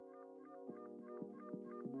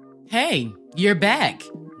Hey, you're back.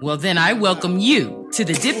 Well, then I welcome you to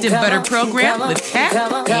the Dipped in Butter program with Cap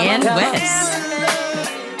and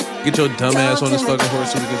Wes. Get your dumb ass on this fucking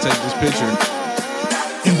horse so we can take this picture.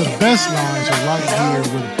 And the best lines are right here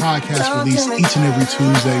with the podcast released each and every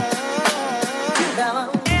Tuesday.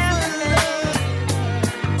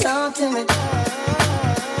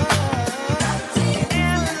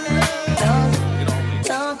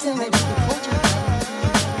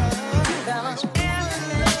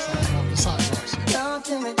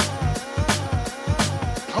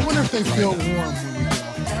 I wonder if they feel warm when we get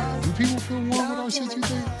off air. Do people feel warm with our shit, you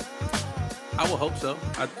think? I will hope so.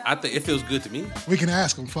 I think it feels good to me. We can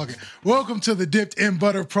ask them. Fuck it. Welcome to the Dipped in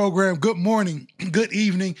Butter program. Good morning, good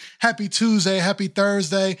evening, happy Tuesday, happy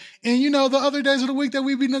Thursday, and you know the other days of the week that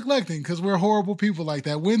we be neglecting because we're horrible people like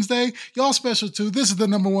that. Wednesday, y'all special too. This is the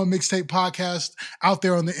number one mixtape podcast out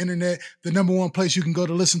there on the internet, the number one place you can go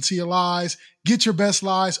to listen to your lies, get your best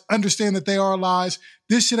lies, understand that they are lies.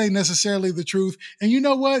 This shit ain't necessarily the truth. And you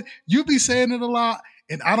know what? You be saying it a lot.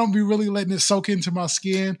 And I don't be really letting it soak into my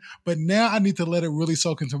skin, but now I need to let it really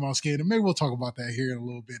soak into my skin. And maybe we'll talk about that here in a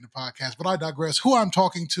little bit in the podcast. But I digress. Who I'm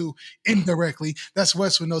talking to indirectly, that's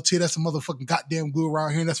Wes with no T. That's the motherfucking goddamn glue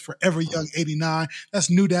around here. That's Forever Young 89. That's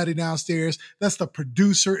New Daddy downstairs. That's the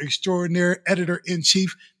producer extraordinaire,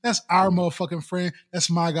 editor-in-chief. That's our motherfucking friend. That's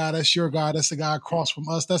my guy. That's your guy. That's the guy across from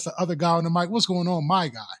us. That's the other guy on the mic. What's going on, my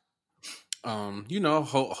guy?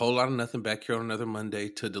 Whole lot of nothing back here on another Monday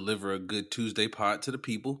to deliver a good Tuesday pod to the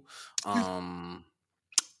people. I'm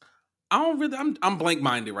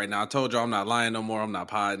blank-minded right now. I told y'all I'm not lying no more. I'm not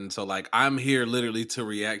podding. So like I'm here literally to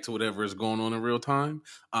react to whatever is going on in real time.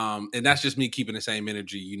 And that's just me keeping the same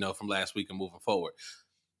energy, from last week and moving forward.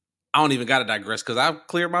 I don't even got to digress because I've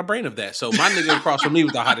cleared my brain of that. So my nigga across from me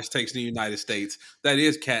with the hottest takes in the United States, that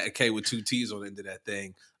is K with two T's on the end of that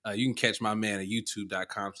thing. You can catch my man at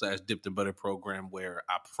youtube.com/dippedinbutter program where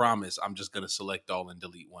I promise I'm just going to select all and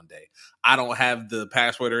delete one day. I don't have the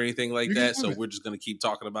password or anything like that, so we're just going to keep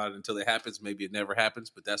talking about it until it happens. Maybe it never happens,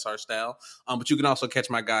 but that's our style. But you can also catch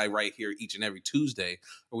my guy right here each and every Tuesday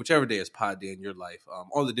or whichever day is pod day in your life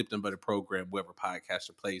on the Dipped in Butter program, wherever podcasts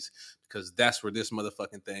are placed, because that's where this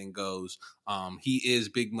motherfucking thing goes. He is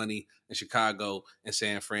big money in Chicago and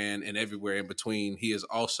San Fran and everywhere in between. He is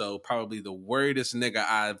also probably the worriedest nigga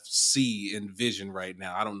I see in vision right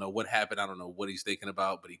now. I don't know what happened. I don't know what he's thinking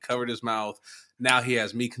about, but he covered his mouth. Now he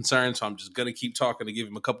has me concerned, so I'm just going to keep talking to give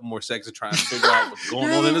him a couple more seconds to try and figure out what's going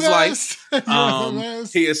on in his life.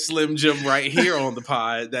 He is Slim Jim right here on the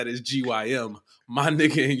pod. That is GYM, my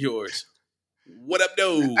nigga and yours. What up,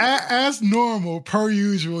 dude? As normal, per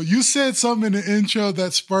usual, you said something in the intro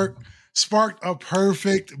that sparked a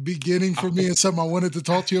perfect beginning for me and something I wanted to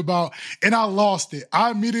talk to you about, and I lost it.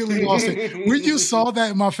 I immediately lost it. When you saw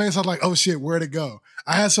that in my face, I was like, oh shit, where'd it go?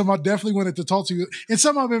 I had something I definitely wanted to talk to you, and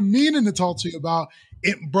something I've been meaning to talk to you about.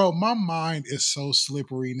 Bro, my mind is so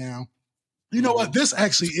slippery now. You know what? This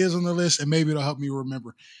actually is on the list, and maybe it'll help me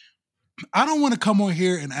remember. I don't want to come on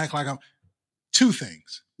here and act like I'm two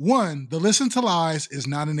things. One, the listen to lies is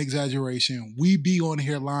not an exaggeration. We be on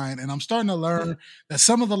here lying, and I'm starting to learn that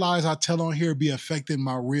some of the lies I tell on here be affecting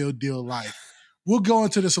my real deal life. We'll go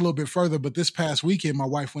into this a little bit further, but this past weekend, my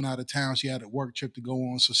wife went out of town. She had a work trip to go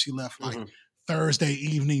on, so she left like Thursday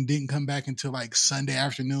evening, didn't come back until like Sunday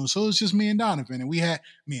afternoon. So it was just me and Donovan, and me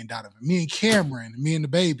and Cameron, me and the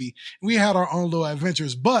baby. We had our own little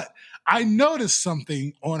adventures, but I noticed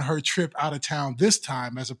something on her trip out of town this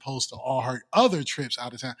time as opposed to all her other trips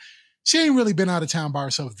out of town. She ain't really been out of town by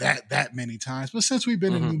herself that many times, but since we've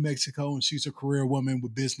been in New Mexico and she's a career woman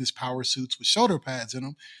with business power suits with shoulder pads in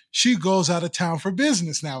them, she goes out of town for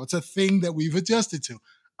business now. It's a thing that we've adjusted to.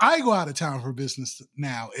 I go out of town for business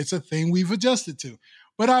now. It's a thing we've adjusted to.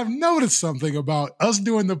 But I've noticed something about us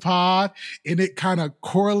doing the pod and it kind of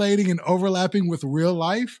correlating and overlapping with real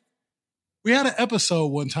life. We had an episode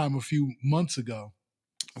one time a few months ago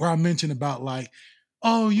where I mentioned about like,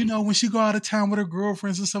 oh, when she go out of town with her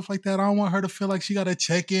girlfriends and stuff like that, I don't want her to feel like she got to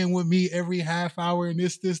check in with me every half hour and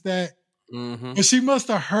this, that. And she must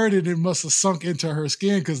have heard it and must have sunk into her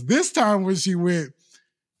skin because this time when she went,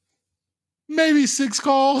 maybe 6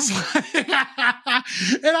 calls.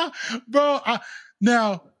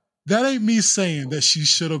 Now, that ain't me saying that she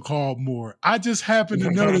should have called more. I just happened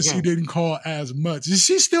to notice she didn't call as much.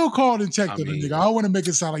 She still called and checked on the nigga. I don't want to make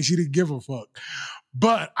it sound like she didn't give a fuck.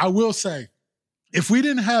 But I will say, if we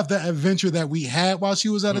didn't have the adventure that we had while she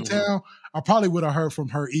was out of town, I probably would have heard from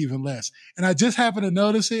her even less. And I just happened to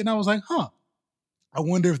notice it, and I was like, I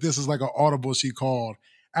wonder if this is like an audible she called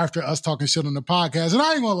after us talking shit on the podcast. And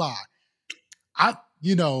I ain't gonna lie.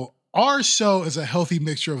 our show is a healthy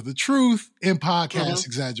mixture of the truth and podcast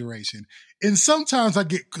exaggeration. And sometimes I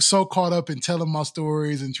get so caught up in telling my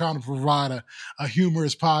stories and trying to provide a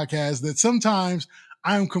humorous podcast that sometimes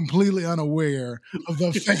I am completely unaware of the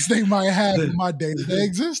effects they might have in my day-to-day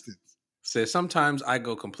existence. So sometimes I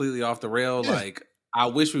go completely off the rail. Yeah. Like, I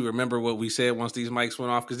wish we remember what we said once these mics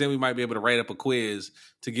went off, because then we might be able to write up a quiz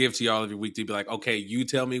to give to y'all every week to be like, okay, you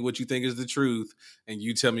tell me what you think is the truth and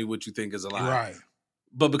you tell me what you think is a lie. Right.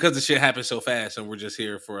 But because the shit happens so fast and we're just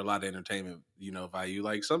here for a lot of entertainment, value,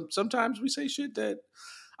 like sometimes we say shit that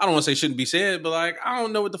I don't want to say shouldn't be said, but like, I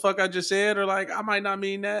don't know what the fuck I just said, or like, I might not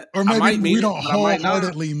mean that. Or maybe we don't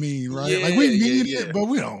wholeheartedly mean, right? Yeah, like we mean it, but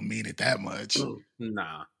we don't mean it that much.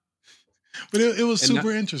 Nah. But it was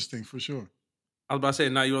super interesting for sure. I was about to say,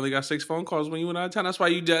 now you only got 6 phone calls when you went out of town. That's why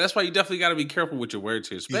you definitely got to be careful with your words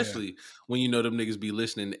here, especially when you know them niggas be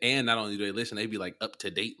listening. And not only do they listen, they be like up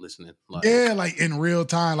to date listening. Like, like in real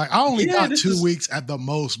time. Like, I only got 2 weeks at the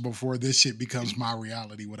most before this shit becomes my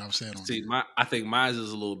reality, what I've said on here. I think mine is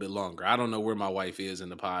a little bit longer. I don't know where my wife is in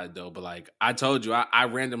the pod though, but like I told you, I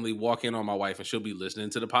randomly walk in on my wife and she'll be listening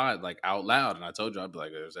to the pod like out loud. And I told you, I'd be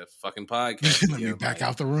like, there's that fucking podcast. Let me back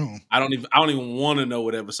out the room. I don't even want to know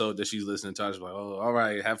what episode that she's listening to. I was like, oh, all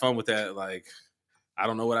right, have fun with that. Like, I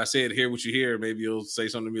don't know what I said. Hear what you hear. Maybe you'll say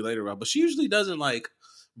something to me later about. But she usually doesn't like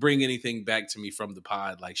bring anything back to me from the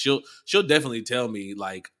pod. Like she'll definitely tell me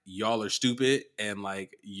like, y'all are stupid and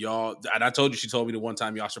like y'all. And I told you, she told me the one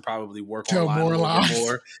time y'all should probably work online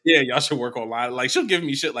more. Yeah, y'all should work online. Like she'll give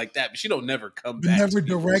me shit like that, but she don't never come back. Never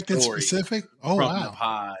directed specific. Oh from wow. The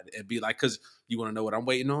pod and be like, because you want to know what I'm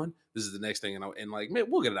waiting on. This is the next thing, and like, man,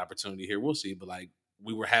 we'll get an opportunity here. We'll see, but like.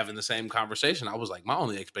 We were having the same conversation. I was like, my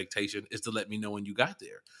only expectation is to let me know when you got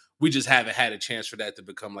there. We just haven't had a chance for that to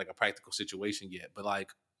become like a practical situation yet. But like,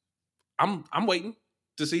 I'm waiting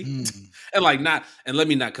to see. And like and let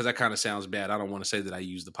me not, because that kind of sounds bad. I don't want to say that I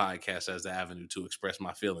use the podcast as the avenue to express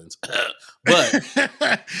my feelings. But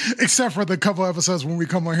except for the couple episodes when we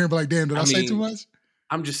come on here and be like, damn, did I say too much?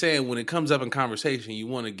 I'm just saying, when it comes up in conversation, you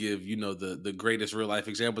want to give, the greatest real life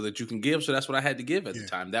example that you can give. So that's what I had to give at the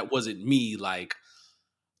time. That wasn't me like,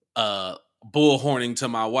 bullhorning to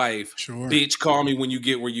my wife, bitch, call me when you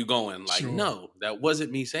get where you going. Like, no, that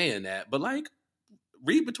wasn't me saying that. But like,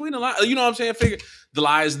 read between the lines. You know what I'm saying? Figure the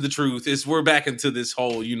lies and the truth. We're back into this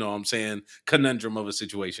whole, conundrum of a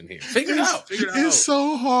situation here. Figure it out. It's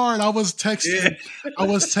so hard. I was texting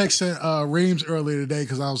Reams earlier today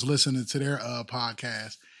because I was listening to their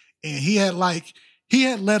podcast, and he had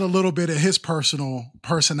let a little bit of his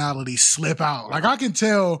personality slip out. Like, I can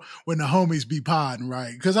tell when the homies be podding,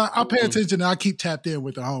 right? Because I pay attention and I keep tapped in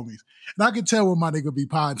with the homies. And I can tell when my nigga be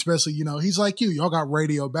podding, especially, he's like you. Y'all got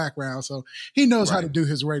radio background, so he knows how to do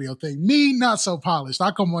his radio thing. Me, not so polished.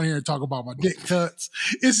 I come on here and talk about my dick cuts.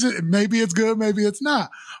 Maybe it's good, maybe it's not.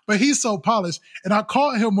 But he's so polished. And I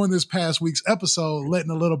caught him on this past week's episode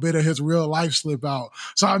letting a little bit of his real life slip out.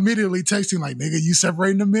 So I immediately texted him like, nigga, you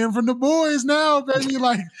separating the men from the boys now, baby.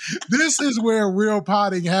 Like, this is where real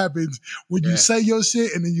podding happens, when you say your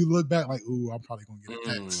shit and then you look back like, ooh, I'm probably gonna get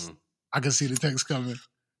a text. I can see the text coming.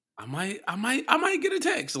 I might get a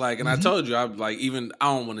text. Like, and I told you, I'm like, I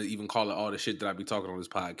don't want to even call it all the shit that I be talking on this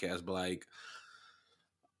podcast, but like,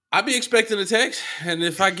 I be expecting a text, and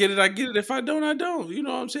if I get it, I get it. If I don't, I don't. You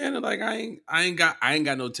know what I'm saying? And like, I ain't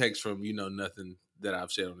got no text from, nothing that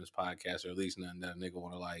I've said on this podcast, or at least nothing that a nigga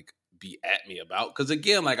want to like be at me about. Because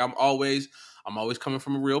again, like, I'm always coming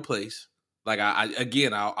from a real place. Like,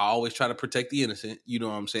 I always try to protect the innocent. You know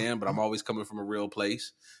what I'm saying? But I'm always coming from a real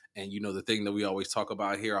place. And the thing that we always talk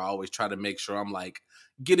about here, I always try to make sure I'm like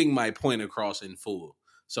getting my point across in full.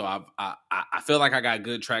 So I feel like I got a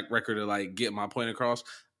good track record to like get my point across.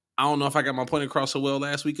 I don't know if I got my point across so well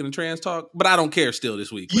last week in the trans talk, but I don't care still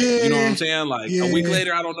this week. You know what I'm saying? Like a week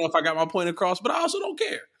later, I don't know if I got my point across, but I also don't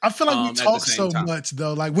care. I feel like we talk so much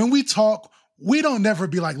though. Like when we talk, we don't never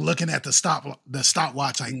be like looking at the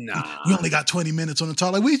stopwatch. Like, we only got 20 minutes on the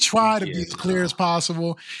talk. Like, we try to be as clear as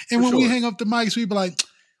possible. And when we hang up the mics, we be like,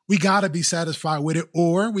 we got to be satisfied with it,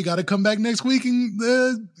 or we got to come back next week and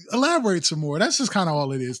elaborate some more. That's just kind of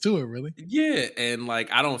all it is to it, really. Yeah, and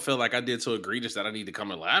like, I don't feel like I did so egregious that I need to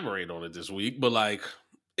come elaborate on it this week, but like,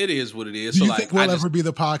 it is what it is. Do you think we'll ever be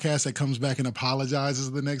the podcast that comes back and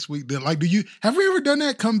apologizes the next week? Like, have we ever done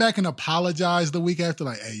that? Come back and apologize the week after?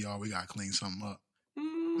 Like, hey, y'all, we got to clean something up.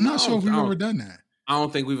 I'm not sure if we've ever done that. I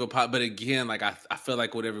don't think we've apologized, but again, like, I feel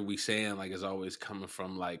like whatever we saying, like, is always coming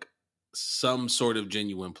from like some sort of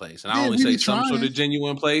genuine place. And I only say some sort of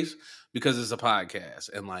genuine place because it's a podcast.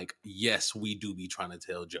 And like, yes, we do be trying to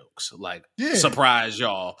tell jokes. Like, surprise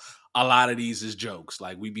y'all. A lot of these is jokes.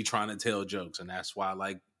 Like, we be trying to tell jokes. And that's why,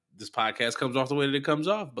 like, this podcast comes off the way that it comes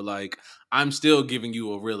off. But like, I'm still giving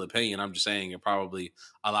you a real opinion. I'm just saying you're probably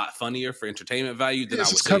a lot funnier for entertainment value than I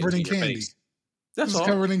would It's say covered it in to your candy. face. That's It's all.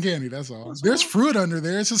 covered in candy. That's all. There's fruit under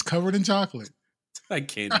there. It's just covered in chocolate. I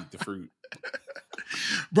can't eat the fruit.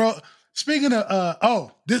 Bro, speaking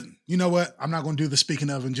of, you know what? I'm not going to do the speaking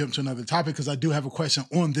of and jump to another topic because I do have a question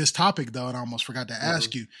on this topic though, and I almost forgot to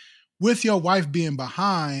ask you. With your wife being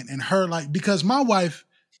behind and her like, because my wife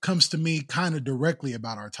comes to me kind of directly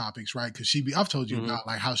about our topics, right? Because I've told you about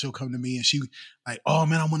like how she'll come to me and she like, oh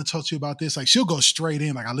man, I want to talk to you about this. Like she'll go straight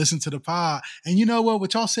in. Like I listened to the pod and you know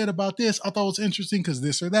what y'all said about this, I thought it was interesting because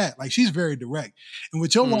this or that. Like she's very direct. And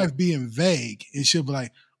with your wife being vague and she'll be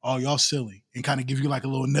like, oh, y'all silly, and kind of give you like a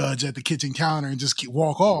little nudge at the kitchen counter and just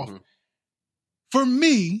walk off. For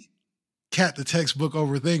me, Kat the textbook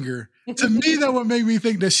overthinker, to me that would make me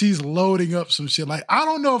think that she's loading up some shit. Like I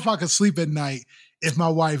don't know if I could sleep at night if my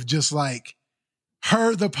wife just like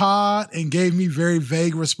heard the pod and gave me very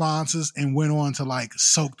vague responses and went on to like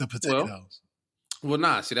soak the potatoes. Well,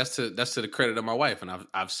 nah. See, that's to the credit of my wife, and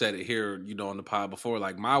I've said it here, you know, on the pod before.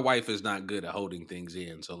 Like my wife is not good at holding things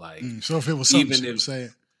in. So like, so if it was something she would say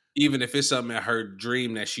it. Even if it's something in her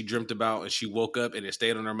dream that she dreamt about and she woke up and it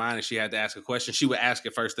stayed on her mind and she had to ask a question, she would ask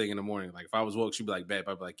it first thing in the morning. Like if I was woke, she'd be like, babe,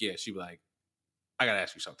 I'd be like, yeah. She'd be like, I gotta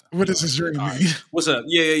ask you something. What does this dream mean? Right. What's up?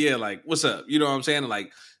 Yeah. Like, what's up? You know what I'm saying?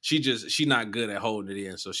 Like she not good at holding it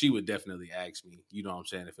in. So she would definitely ask me, you know what I'm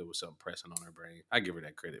saying, if it was something pressing on her brain. I give her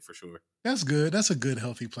that credit for sure. That's good. That's a good,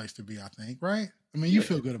 healthy place to be, I think, right? I mean, you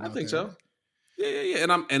feel good about that. I think so. Yeah.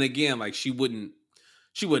 And again, like she wouldn't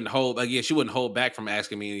hold back from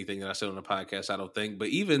asking me anything that I said on the podcast, I don't think. But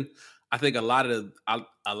even I think a lot of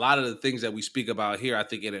the things that we speak about here, I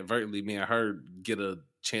think inadvertently me and her get a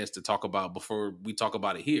chance to talk about before we talk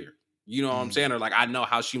about it here. You know what I'm saying? Or like I know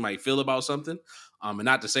how she might feel about something. And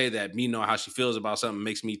not to say that me knowing how she feels about something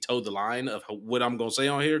makes me toe the line of what I'm gonna say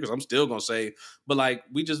on here, because I'm still gonna say, but like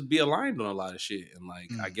we just be aligned on a lot of shit. And like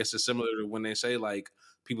I guess it's similar to when they say like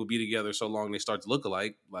people be together so long they start to look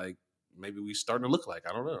alike. Like maybe we starting to look like.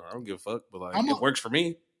 I don't know. I don't give a fuck, but like it works for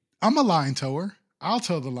me. I'm a line tower. I'll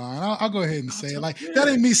toe the line. I'll go ahead and say it. Like that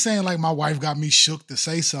ain't me saying like my wife got me shook to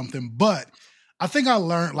say something, but I think I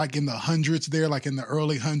learned like in the hundreds there, like in the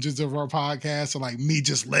early hundreds of our podcast, or like me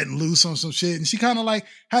just letting loose on some shit. And she kind of like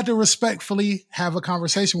had to respectfully have a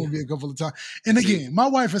conversation with me a couple of times. And again, my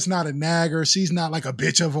wife is not a nagger. She's not like a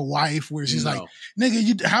bitch of a wife where she's like,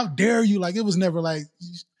 nigga, how dare you? Like it was never like,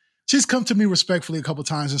 she's come to me respectfully a couple of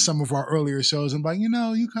times in some of our earlier shows and like, you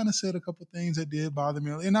know, you kind of said a couple of things that did bother me.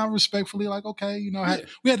 And I respectfully like, okay, you know,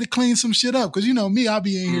 we had to clean some shit up. Cause you know me, I'll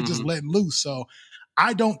be in here just letting loose. So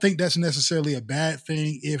I don't think that's necessarily a bad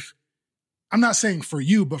thing. If I'm not saying for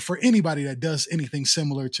you, but for anybody that does anything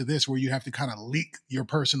similar to this, where you have to kind of leak your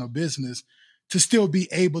personal business to still be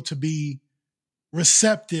able to be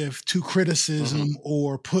receptive to criticism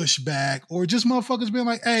or pushback or just motherfuckers being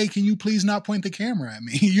like, hey, can you please not point the camera at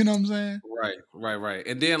me? You know what I'm saying? Right.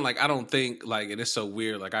 And then like, I don't think like, and it's so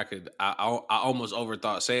weird. Like I almost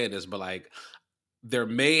overthought saying this, but like, there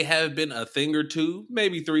may have been a thing or two,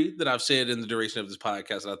 maybe three, that I've said in the duration of this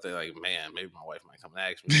podcast. I think, like, man, maybe my wife might come and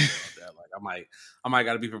ask me about that. Like, I might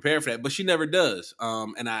got to be prepared for that, but she never does.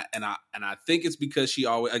 And I think it's because she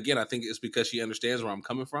always, again, I think it's because she understands where I'm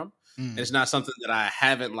coming from. And it's not something that I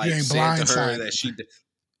haven't like said to her that she.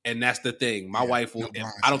 And that's the thing. My wife will.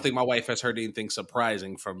 I don't think my wife has heard anything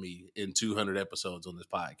surprising from me in 200 episodes on this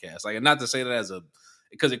podcast. Like, and not to say that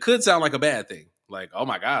because it could sound like a bad thing. Like, oh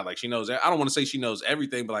my God, like she knows. I don't want to say she knows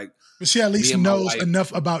everything, but like, but she at least knows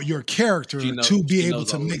enough about your character to be able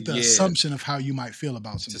to make the assumption of how you might feel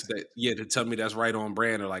about something. To tell me that's right on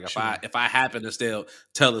brand, or like if I happen to still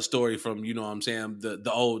tell a story from, you know what I'm saying,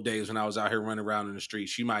 the old days when I was out here running around in the street,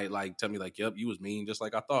 she might like tell me like, yep, you was mean just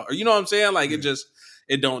like I thought, or you know what I'm saying, like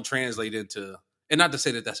it don't translate into, and not to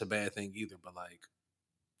say that that's a bad thing either, but like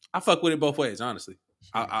I fuck with it both ways, honestly.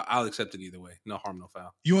 I'll accept it either way. No harm, no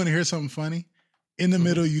foul. You want to hear something funny? In the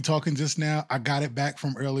middle, you talking just now, I got it back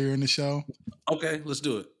from earlier in the show. Okay, let's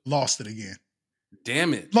do it. Lost it again.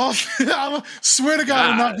 Damn it. Lost it. I swear to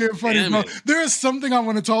God, I'm not being funny, bro. There is something I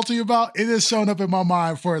want to talk to you about. It has shown up in my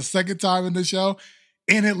mind for a second time in the show,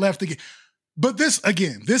 and it left again. But this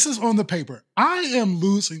is on the paper. I'm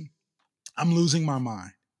losing my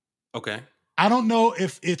mind. Okay. I don't know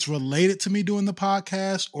if it's related to me doing the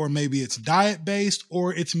podcast, or maybe it's diet-based,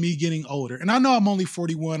 or it's me getting older. And I know I'm only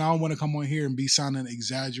 41. I don't want to come on here and be sounding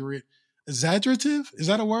exaggerative. Is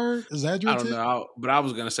that a word? Exaggerative? I don't know. But I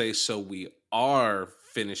was going to say, so we are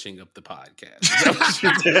finishing up the podcast.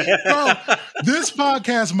 Bro, this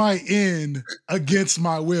podcast might end against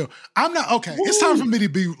my will. I'm not, okay, it's time for me to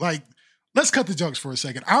be like let's cut the jokes for a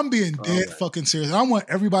second. I'm being dead fucking serious. I want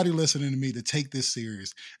everybody listening to me to take this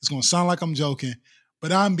serious. It's going to sound like I'm joking,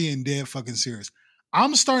 but I'm being dead fucking serious.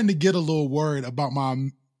 I'm starting to get a little worried about my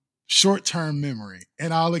short-term memory,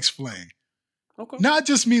 and I'll explain. Okay. Not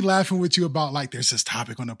just me laughing with you about like there's this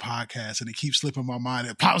topic on the podcast and it keeps slipping my mind.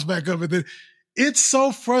 It pops back up and then it's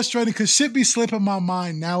so frustrating because shit be slipping my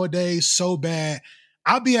mind nowadays so bad.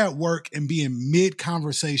 I'll be at work and be in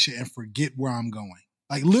mid-conversation and forget where I'm going.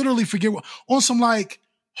 Like literally forget on some like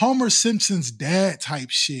Homer Simpson's dad type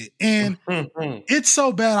shit. And it's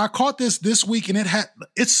so bad. I caught this week and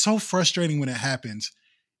it's so frustrating when it happens.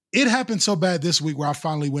 It happened so bad this week where I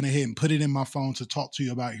finally went ahead and put it in my phone to talk to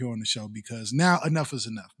you about here on the show because now enough is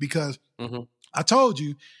enough. Because I told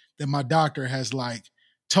you that my doctor has like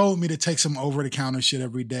told me to take some over-the-counter shit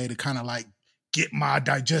every day to kind of like get my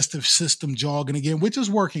digestive system jogging again, which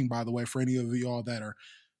is working, by the way, for any of y'all that are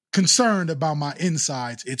concerned about my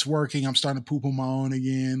insides. It's working. I'm starting to poop on my own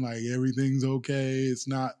again. Like everything's okay. It's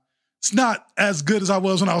not as good as I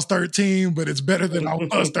was when I was 13, but it's better than I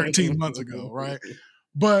was 13 months ago, right?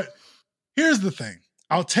 But here's the thing.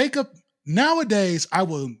 Nowadays, I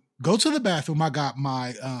will go to the bathroom. I got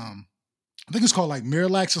my, I think it's called like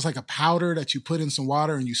Miralax. It's like a powder that you put in some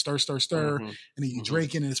water and you stir, and then you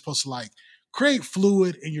drink it and it's supposed to like create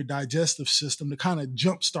fluid in your digestive system to kind of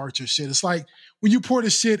jumpstart your shit. It's like when you pour the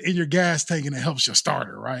shit in your gas tank and it helps your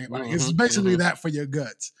starter, right? Like it's basically that for your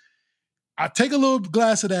guts. I take a little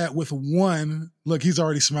glass of that with one. Look, he's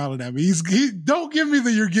already smiling at me. He don't give me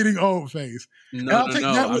the "you're getting old" face. I'll take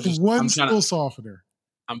that with one stool softener.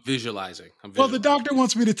 I'm visualizing. Well, the doctor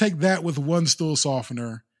wants me to take that with one stool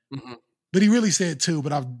softener, but he really said two.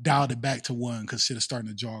 But I've dialed it back to one because shit is starting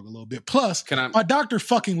to jog a little bit. Plus, my doctor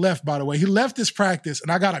fucking left. By the way, he left his practice, and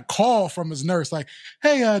I got a call from his nurse like,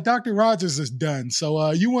 "Hey, Dr. Rogers is done. So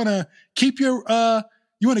you want to keep your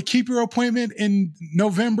appointment in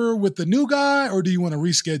November with the new guy, or do you want to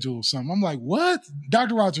reschedule something?" I'm like, what?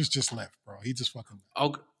 Dr. Rogers just left, bro. He just fucking left.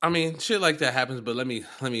 Okay. I mean, shit like that happens, but let me,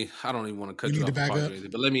 I don't even want to cut you off. But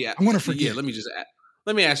I want to forget. Yeah,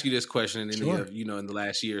 let me ask you this question. And in the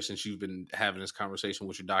last year since you've been having this conversation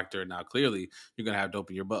with your doctor, now clearly you're going to have to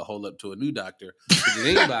open your butthole up to a new doctor.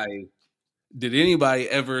 Did anybody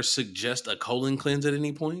ever suggest a colon cleanse at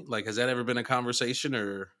any point? Like, has that ever been a conversation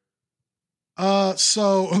or?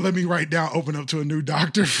 So let me write down open up to a new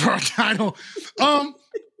doctor for our title.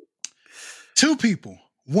 Two people.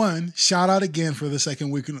 One, shout out again for the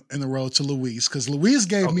second week in a row to Luis, because Luis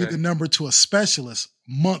gave me the number to a specialist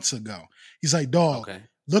months ago. He's like, dog,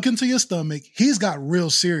 look into your stomach. He's got real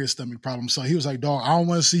serious stomach problems. So he was like, dog, I don't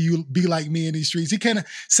want to see you be like me in these streets. He kind of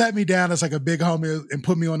sat me down as like a big homie and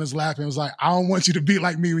put me on his lap and was like, I don't want you to be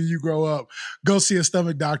like me when you grow up. Go see a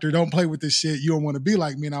stomach doctor. Don't play with this shit. You don't want to be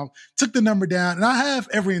like me. And I took the number down, and I have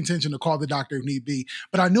every intention to call the doctor if need be,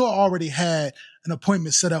 but I knew I already had an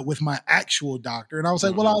appointment set up with my actual doctor. And I was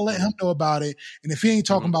like, well, I'll let him know about it. And if he ain't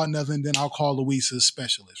talking about nothing, then I'll call Luis's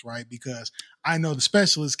specialist, right? Because I know the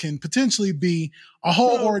specialist can potentially be a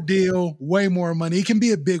whole ordeal, way more money. It can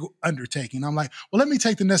be a big undertaking. I'm like, well, let me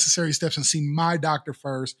take the necessary steps and see my doctor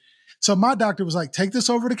first. So my doctor was like, take this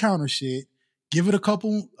over the counter shit, give it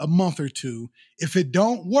a month or two. If it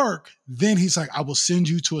don't work, then he's like, I will send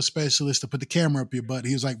you to a specialist to put the camera up your butt.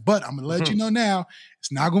 He was like, but I'm going to let you know now,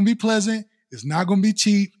 it's not going to be pleasant. It's not going to be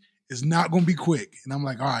cheap. It's not going to be quick. And I'm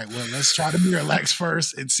like, all right, well, let's try the Miralax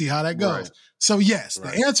first and see how that goes. Right. So yes,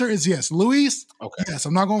 the answer is yes. Luis, yes,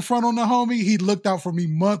 I'm not going to front on the homie. He looked out for me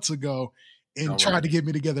months ago and tried to get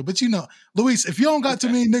me together. But Luis, if you don't got too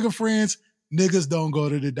many nigga friends, niggas don't go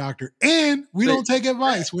to the doctor. And we don't take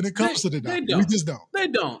advice when it comes to the doctor. We just don't. They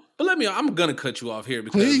don't. But I'm going to cut you off here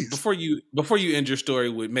because before you end your story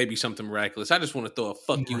with maybe something miraculous, I just want to throw a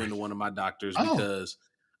fuck you into one of my doctors because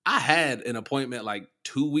I had an appointment like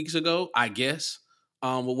 2 weeks ago, I guess,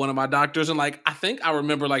 with one of my doctors. And like, I think I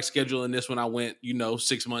remember like scheduling this when I went,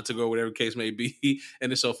 6 months ago, whatever the case may be.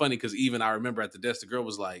 And it's so funny because even I remember at the desk, the girl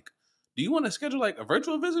was like, do you want to schedule like a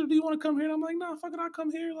virtual visit or do you want to come here? And I'm like, nah, fuck it, I'll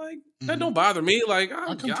come here. Like, that don't bother me. Like,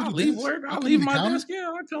 I'll leave work. I'll leave my desk. Yeah,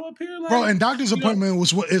 I'll come up here. Like, bro, and doctor's appointment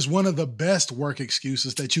is one of the best work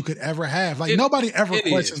excuses that you could ever have. Like, nobody ever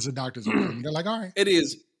questions a doctor's appointment. They're like, all right. It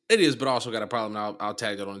is, but also got a problem. I'll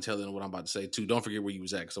tag that on the tail end of what I'm about to say too. Don't forget where you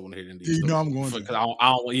was at because I want to hear it. You know I'm going to. I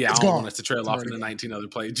don't want us to trail off into 19 other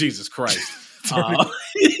plays. Jesus Christ.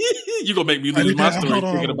 You're going to make me lose my story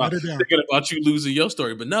thinking about you losing your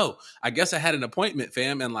story. But no, I guess I had an appointment,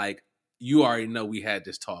 fam. And like, you already know we had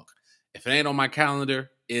this talk. If it ain't on my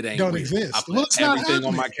calendar, it ain't don't exist. I put everything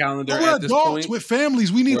on my calendar we're at this adults point. with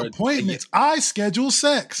families. We need appointments. I schedule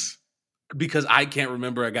sex. Because I can't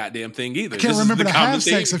remember a goddamn thing either. I can't remember to have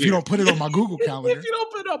sex if you don't put it on my Google calendar. If you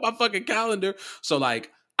don't put it on my fucking calendar. So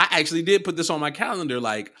like, I actually did put this on my calendar,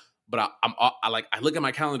 like, but I look at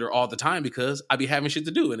my calendar all the time because I be having shit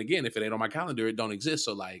to do. And again, if it ain't on my calendar, it don't exist.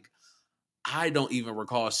 So like, I don't even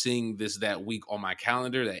recall seeing this that week on my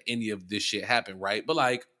calendar that any of this shit happened, right? But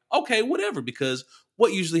like, okay, whatever, because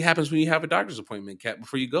what usually happens when you have a doctor's appointment, Kat,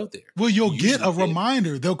 before you go there? Well, you'll get a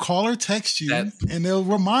reminder. They'll call or text you and they'll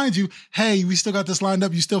remind you, hey, we still got this lined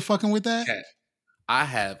up. You still fucking with that? Kat, I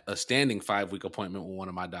have a standing 5-week appointment with one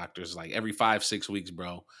of my doctors, like every 5-6 weeks,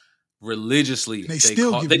 bro. Religiously.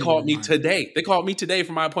 They called me today. They called me today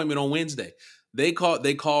for my appointment on Wednesday. They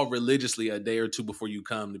call religiously a day or two before you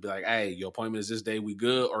come to be like, hey, your appointment is this day, we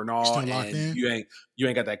good or no? And you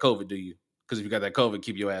ain't got that COVID, do you? Because if you got that COVID,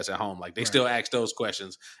 keep your ass at home. Like they still ask those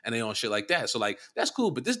questions and they on shit like that. So like that's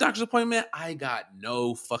cool. But this doctor's appointment, I got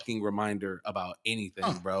no fucking reminder about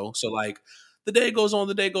anything, bro. So like the day goes on,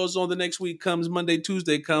 the next week comes, Monday,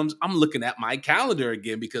 Tuesday comes. I'm looking at my calendar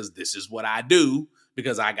again because this is what I do.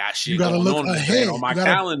 Because I got shit going on ahead on my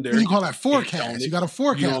calendar. You call that forecast. You got a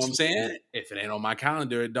forecast. You know what I'm saying? If it ain't on my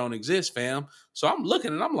calendar, it don't exist, fam. So I'm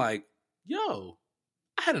looking and I'm like, yo,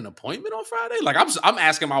 I had an appointment on Friday. Like I'm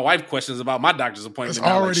asking my wife questions about my doctor's appointment. It's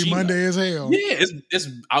already Monday as hell. Yeah, it's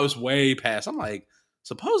I was way past. I'm like,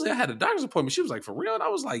 supposedly I had a doctor's appointment. She was like, for real? And I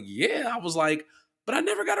was like, yeah. I was like, but I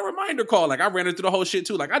never got a reminder call. Like I ran her through the whole shit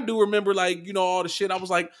too. Like I do remember like, you know, all the shit. I was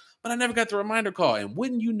like, but I never got the reminder call. And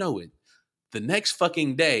wouldn't you know it? The next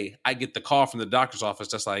fucking day, I get the call from the doctor's office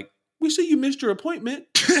that's like, we see you missed your appointment.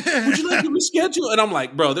 Would you like to reschedule? And I'm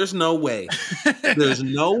like, bro, there's no way. There's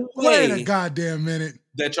no way. Wait a goddamn minute.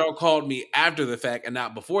 That y'all called me after the fact and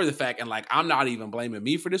not before the fact. And like, I'm not even blaming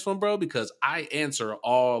me for this one, bro, because I answer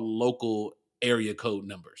all local area code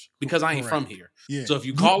numbers because I ain't from here. Yeah. So if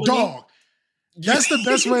you call me. That's the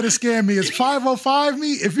best way to scam me is 505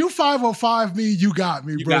 me. If you 505 me, you got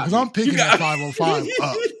me, bro. Because I'm picking that 505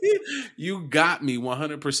 up. You got me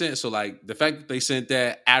 100%. So like the fact that they sent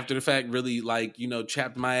that after the fact really like, you know,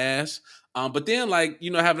 chapped my ass. But then like, you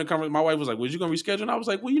know, having a conversation, my wife was like, was you going to reschedule? And I was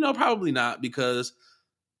like, well, you know, probably not because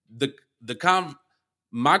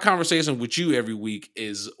my conversation with you every week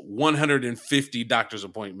is 150 doctor's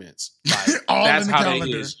appointments. Like that's how it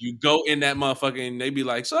is. You go in that motherfucker and they be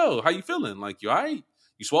like, so how you feeling? Like, you all right?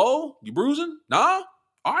 You swole? You bruising? Nah?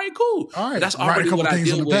 All right, cool. All right. That's already what I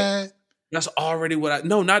deal with. That's already what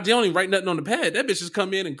not the only write nothing on the pad. That bitch just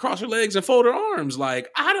come in and cross her legs and fold her arms. Like,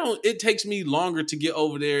 it takes me longer to get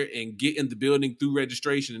over there and get in the building through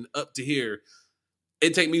registration and up to here.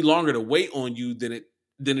 It take me longer to wait on you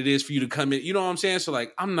than it is for you to come in. You know what I'm saying? So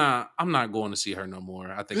like, I'm not going to see her no more.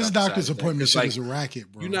 I think this doctor's appointment shit is a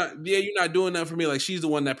racket, bro. You're not doing that for me. Like she's the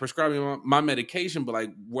one that prescribed me my medication, but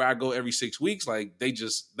like where I go every 6 weeks, like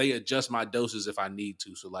they adjust my doses if I need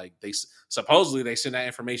to. So like supposedly they send that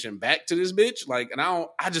information back to this bitch. Like, and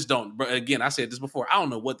I just don't, but again, I said this before. I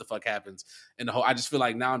don't know what the fuck happens in the whole, I just feel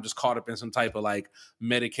like now I'm just caught up in some type of like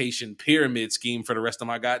medication pyramid scheme for the rest of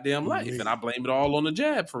my goddamn life. And I blame it all on the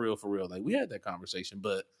jab for real. Like we had that conversation,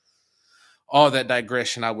 but all that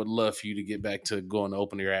digression, I would love for you to get back to going to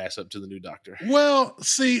open your ass up to the new doctor. Well,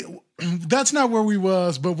 see, that's not where we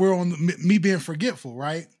was, but we're on me being forgetful,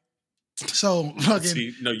 right? So,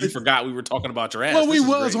 you forgot we were talking about your ass. Well, we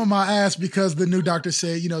was on my ass because the new doctor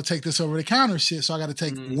said, take this over the counter shit. So I got to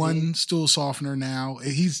take one stool softener now.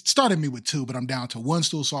 He's started me with 2, but I'm down to 1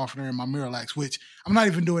 stool softener and my Miralax, which I'm not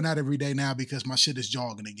even doing that every day now because my shit is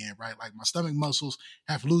jogging again, right? Like my stomach muscles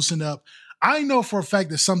have loosened up. I know for a fact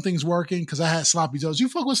that something's working because I had sloppy joes. You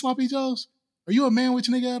fuck with sloppy joes? Are you a manwich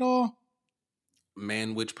nigga at all?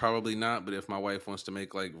 Manwich probably not, but if my wife wants to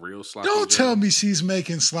make like real sloppy Don't joes, tell me she's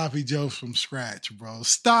making sloppy joes from scratch, bro.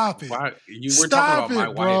 Stop it. Why? You were talking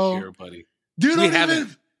about my wife here, buddy.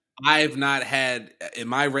 I've not had in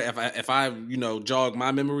my if I jog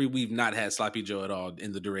my memory, we've not had sloppy joe at all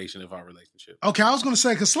in the duration of our relationship. Okay, I was gonna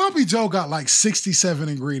say because sloppy joe got like 67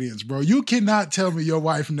 ingredients, bro. You cannot tell me your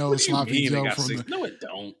wife knows sloppy joe from No, it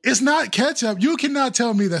don't. It's not ketchup. You cannot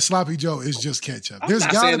tell me that sloppy joe is just ketchup. There's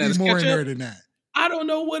got to be more in there than that. I don't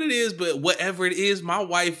know what it is, but whatever it is, my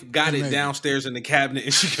wife got it downstairs in the cabinet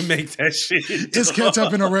and she can make that shit. It's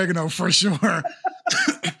ketchup and oregano for sure.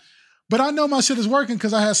 But I know my shit is working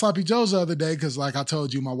because I had sloppy joes the other day because like I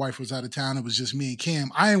told you, my wife was out of town. It was just me and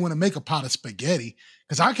Cam. I didn't want to make a pot of spaghetti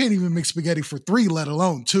because I can't even make spaghetti for 3, let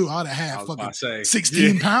alone 2. I'd have had fucking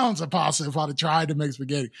 16 pounds of pasta if I'd have tried to make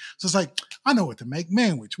spaghetti. So it's like, I know what to make.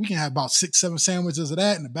 Manwich. We can have about 6-7 sandwiches of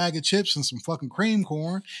that and a bag of chips and some fucking cream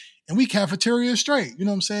corn. And we cafeteria straight. You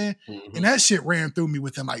know what I'm saying? Mm-hmm. And that shit ran through me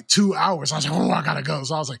within like 2 hours. I was like, oh, I gotta go.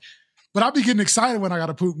 So I was like, But I be getting excited when I got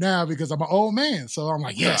to poop now because I'm an old man. So I'm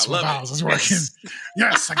like, yes, my bowels is working.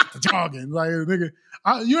 Yes, I got the jogging. Like, nigga,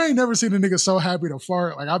 you ain't never seen a nigga so happy to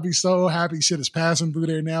fart. Like, I'd be so happy shit is passing through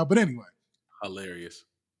there now. But anyway. Hilarious.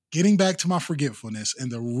 Getting back to my forgetfulness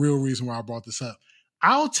and the real reason why I brought this up.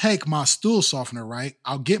 I'll take my stool softener, right?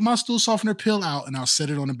 I'll get my stool softener pill out and I'll set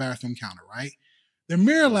it on the bathroom counter, right? The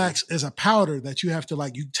Miralax is a powder that you have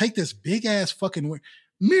to you take this big ass fucking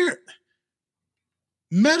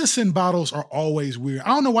medicine bottles are always weird. I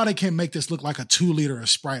don't know why they can't make this look like a 2-liter of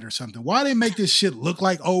Sprite or something. Why they make this shit look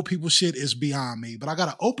like old people shit is beyond me. But I got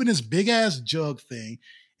to open this big ass jug thing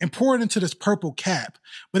and pour it into this purple cap.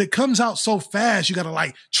 But it comes out so fast, you got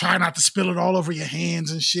to try not to spill it all over your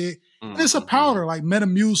hands and shit. And it's a powder like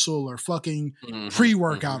Metamucil or fucking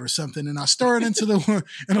pre-workout or something. And I stir it into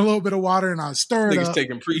in a little bit of water and I stir it up. Niggas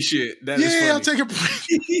taking pre-shit. I'm taking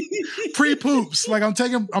pre-poops.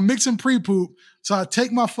 I'm mixing pre-poop. So I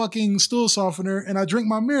take my fucking stool softener and I drink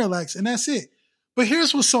my Miralax and that's it. But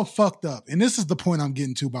here's what's so fucked up. And this is the point I'm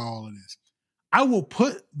getting to by all of this. I will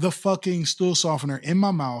put the fucking stool softener in my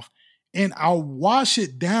mouth and I'll wash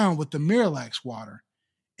it down with the Miralax water.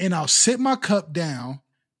 And I'll sit my cup down,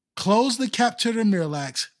 close the cap to the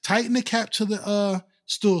Miralax, tighten the cap to the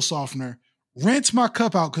stool softener, rinse my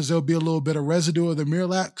cup out because there'll be a little bit of residue of the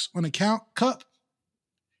Miralax on the cup,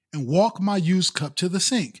 and walk my used cup to the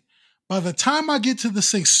sink. By the time I get to the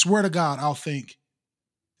sink, swear to God, I'll think,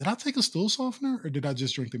 did I take a stool softener or did I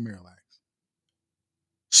just drink the Miralax?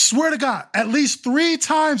 Swear to God, at least 3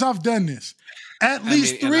 times I've done this. At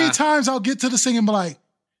least 3 times I'll get to the sink and be like,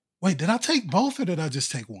 wait, did I take both or did I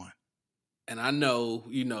just take one? And I know,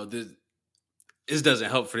 this doesn't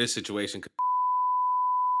help for this situation.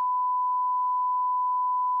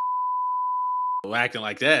 Acting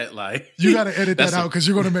like that, you got to edit that out because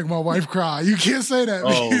you're going to make my wife cry. You can't say that.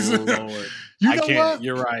 Oh, Lord. You know what?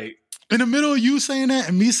 You're right. In the middle of you saying that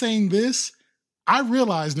and me saying this, I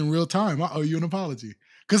realized in real time I owe you an apology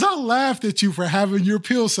because I laughed at you for having your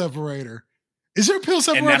pill separator. Is your pill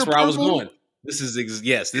separator And that's where purple? I was going. This is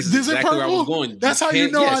exactly where I was going. That's how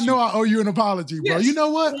you know I owe you an apology, bro. Yes, you know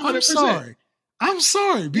what? 100%. I'm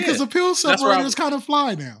sorry because the pill separator is kind of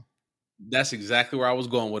fly now. That's exactly where I was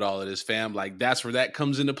going with all of this, fam. That's where that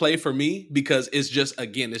comes into play for me because it's just a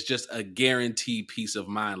guaranteed peace of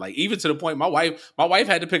mind. Even to the point, my wife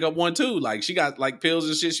had to pick up one too. She got pills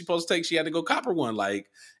and shit she supposed to take. She had to go copper one.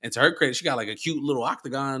 And to her credit, she got a cute little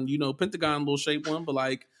octagon, pentagon little shape one.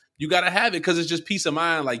 But you gotta have it because it's just peace of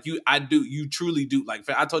mind. You truly do.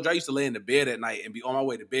 I told you, I used to lay in the bed at night and be on my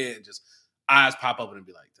way to bed and just eyes pop open and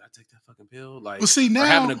be like, did I take that fucking pill? Well, see, now, or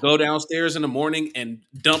having to go downstairs in the morning and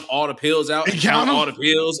dump all the pills out and count all the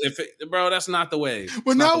pills. Bro, that's not the way.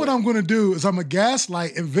 Well, now what I'm going to do is I'm going to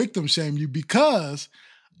gaslight and victim shame you because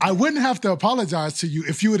I wouldn't have to apologize to you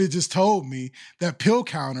if you would have just told me that pill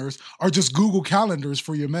counters are just Google calendars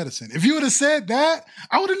for your medicine. If you would have said that,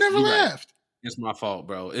 I would have never laughed. Right. It's my fault,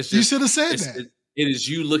 bro. It's just, you should have said that. It is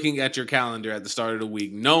you looking at your calendar at the start of the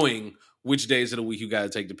week, knowing which days of the week you got to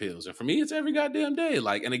take the pills. And for me, it's every goddamn day.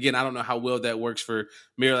 And again, I don't know how well that works for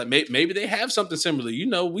Miralax. Maybe they have something similar.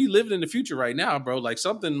 We live in the future right now, bro.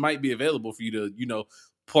 Something might be available for you to,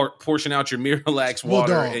 portion out your Miralax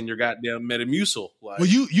water and your goddamn Metamucil. Well,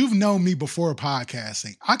 you've known me before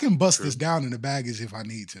podcasting. I can bust this down in the baggage if I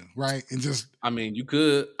need to, right? And just... you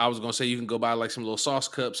could. I was going to say you can go buy some little sauce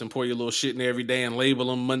cups and pour your little shit in there every day and label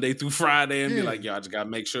them Monday through Friday and be like, yo, I just got to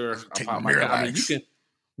make sure I pop my cup.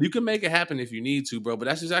 You can make it happen if you need to, bro. But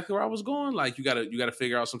that's exactly where I was going. You gotta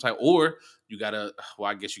figure out some type, or you gotta. Well,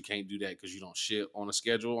 I guess you can't do that because you don't shit on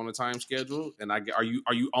a time schedule. And are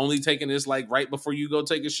you only taking this right before you go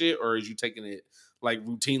take a shit, or is you taking it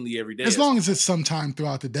routinely every day? As long as it's sometime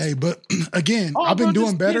throughout the day. But again, I've been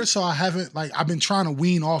doing better, so I haven't I've been trying to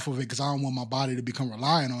wean off of it because I don't want my body to become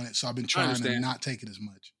reliant on it. So I've been trying to not take it as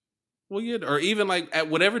much. Well, yeah, or even at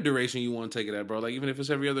whatever duration you want to take it at, bro. Even if it's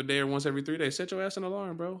every other day or once every 3 days, set your ass an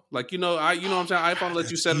alarm, bro. What I'm saying? iPhone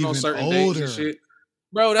lets you set it on certain days and shit.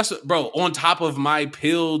 Bro, on top of my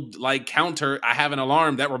pill counter, I have an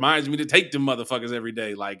alarm that reminds me to take them motherfuckers every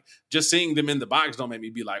day. Just seeing them in the box don't make me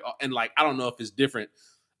be like, oh, and I don't know if it's different.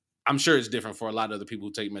 I'm sure it's different for a lot of other people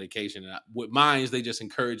who take medication. And with mines, they just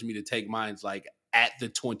encourage me to take mines at the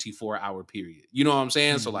 24-hour period. You know what I'm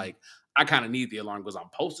saying? Mm-hmm. So I kind of need the alarm because I'm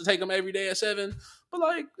supposed to take them every day at 7.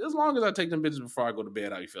 But as long as I take them bitches before I go to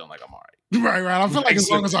bed, I be feeling like I'm all right. Right. I feel as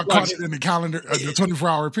long as I caught it in the calendar, the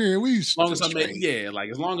 24-hour period, as long as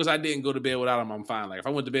as long as I didn't go to bed without them, I'm fine. If I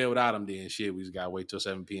went to bed without them, then shit, we just gotta wait till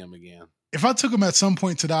 7 p.m. again. If I took them at some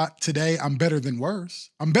point today, I'm better than worse.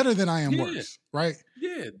 I'm better than I am worse, right?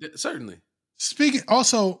 Yeah, certainly. Speaking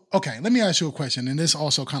also, okay, let me ask you a question, and this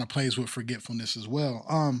also kind of plays with forgetfulness as well.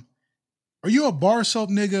 Are you a bar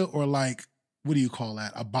soap nigga or like what do you call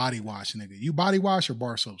that? A body wash nigga? You body wash or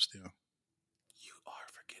bar soap still? You are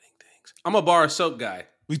forgetting things. I'm a bar soap guy.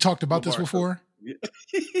 We talked about this before. Yeah.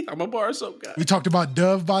 I'm a bar soap guy. We talked about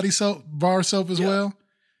Dove body soap, bar soap as well.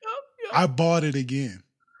 Yep. I bought it again.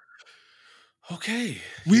 Okay.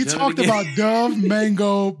 We talked about Dove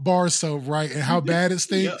mango bar soap, right? And how bad it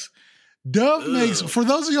stinks. Yep. Dove makes, for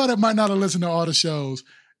those of y'all that might not have listened to all the shows,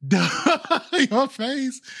 Dove, your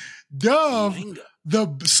face, Dove, mango.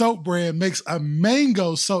 The soap brand, makes a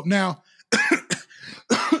mango soap. Now,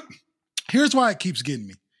 here's why it keeps getting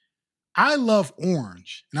me. I love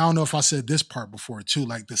orange. And I don't know if I said this part before too,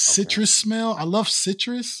 like the citrus smell. I love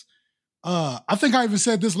citrus. I think I even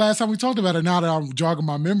said this last time we talked about it. Now that I'm jogging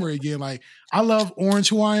my memory again, like I love orange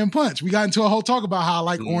Hawaiian punch. We got into a whole talk about how I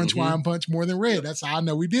like orange Hawaiian punch more than red. That's how I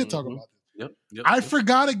know we did talk about it. I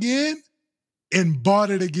forgot again and bought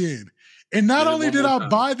it again. And not only did I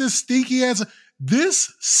buy this stinky ass,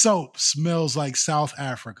 this soap smells like South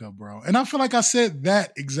Africa, bro. And I feel like I said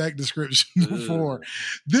that exact description before.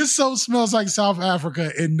 This soap smells like South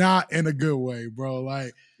Africa and not in a good way, bro.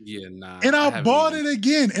 Like, yeah, nah. And I bought it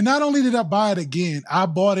again. And not only did I buy it again, I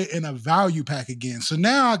bought it in a value pack again. So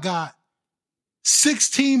now I got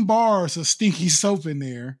 16 bars of stinky soap in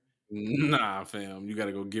there. Nah, fam. You got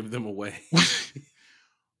to go give them away.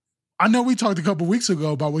 I know we talked a couple weeks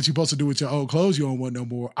ago about what you're supposed to do with your old clothes you don't want no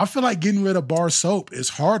more. I feel like getting rid of bar soap is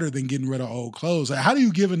harder than getting rid of old clothes. Like, how do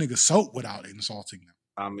you give a nigga soap without insulting them?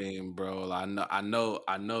 I mean, bro, I know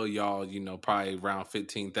y'all, probably around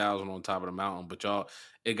 15,000 on top of the mountain, but y'all,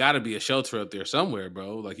 it got to be a shelter up there somewhere,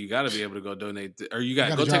 bro. Like, you got to be able to go donate, or you got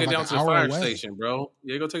to go take it down to the fire station, bro.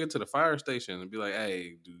 Yeah, go take it to the fire station and be like,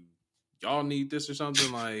 hey, do y'all need this or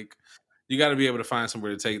something? Like, you got to be able to find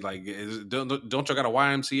somewhere to take, like, don't y'all got a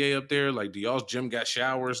YMCA up there? Like, do y'all's gym got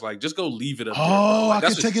showers? Like, just go leave it up there. Oh, like, I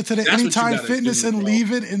can take it to the Anytime Fitness and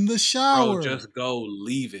leave it in the shower. Bro, just go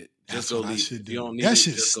leave it. Just go leave it. You don't need that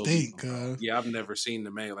shit stink, Yeah, I've never seen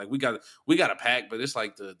the man. Like, we got a pack, but it's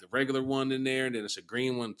like the regular one in there, and then it's a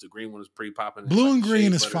green one. The green one is pretty popping. Blue and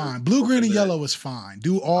green is fine. Blue, green, and yellow is fine.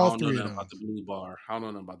 Do all three of them. About the blue bar. I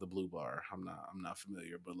don't know about the blue bar. I'm not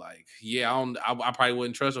familiar, but like, yeah, I probably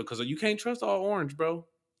wouldn't trust it because you can't trust all orange, bro.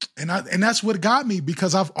 And that's what got me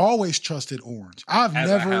because I've always trusted orange. I've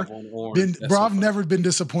never been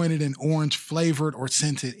disappointed in orange flavored or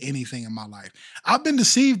scented anything in my life. I've been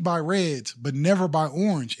deceived by reds, but never by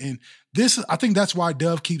orange. And I think that's why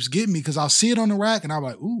Dove keeps getting me because I'll see it on the rack and I'm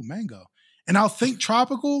like, ooh, mango. And I'll think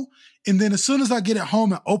tropical. And then as soon as I get it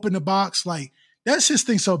home and open the box, like, that shit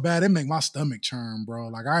stinks so bad, it make my stomach churn, bro.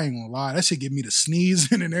 Like, I ain't gonna lie. That shit give me the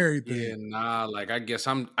sneezing and everything. Yeah, nah, like, I guess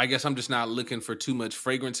I'm just not looking for too much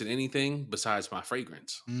fragrance in anything besides my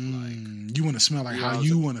fragrance. Like, you want to smell like how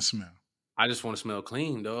you want to smell. I just want to smell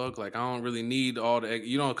clean, dog. Like, I don't really need all the,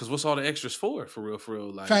 because what's all the extras for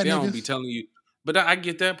real? Like, Fat they niggas. Don't be telling you. But I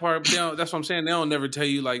get that part. But that's what I'm saying. They don't never tell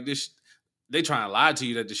you, like, this. They try and lie to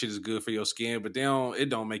you that this shit is good for your skin, but it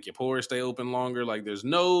don't make your pores stay open longer. Like, there's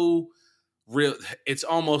no real, it's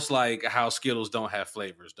almost like how Skittles don't have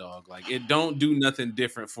flavors, dog. Like, it don't do nothing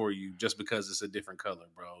different for you just because it's a different color,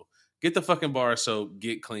 bro. Get the fucking bar soap,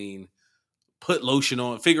 get clean, put lotion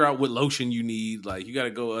on, figure out what lotion you need. Like, you got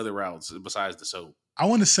to go other routes besides the soap. I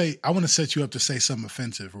want to set you up to say something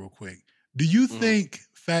offensive real quick. Do you think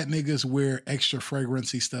fat niggas wear extra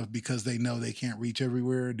fragrancy stuff because they know they can't reach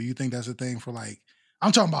everywhere? Do you think that's a thing for, like,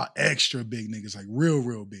 I'm talking about extra big niggas, like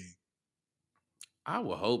real big? I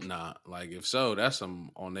would hope not. Like, if so, that's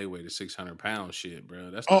some on their way to 600 pound shit,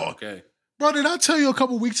 bro. That's not okay. Bro, did I tell you a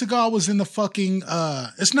couple weeks ago I was in the fucking,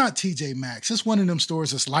 it's not TJ Maxx. It's one of them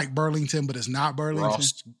stores that's like Burlington, but it's not Burlington.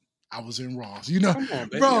 Ross. I was in Ross. You know, come on,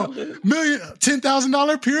 baby, bro,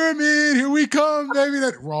 $10,000 pyramid. Here we come, baby.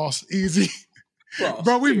 That Ross, easy. Ross,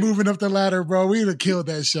 bro, we moving up the ladder, bro. We'd have killed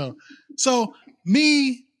that show. So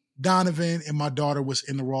me, Donovan, and my daughter was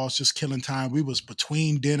in the Ross just killing time. We was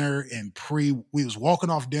between dinner and we was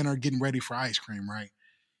walking off dinner, getting ready for ice cream, right?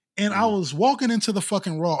 And I was walking into the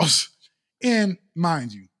fucking Ross. And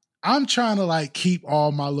mind you, I'm trying to like keep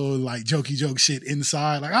all my little like jokey joke shit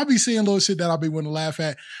inside. Like I'll be seeing little shit that I'll be wanting to laugh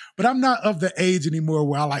at, but I'm not of the age anymore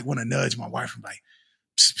where I like want to nudge my wife and like,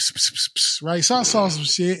 pss, pss, pss, pss, pss, right? So I saw some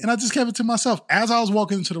shit and I just kept it to myself. As I was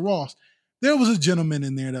walking into the Ross, there was a gentleman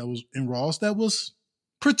in there that was in Ross that was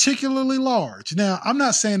particularly large. Now, I'm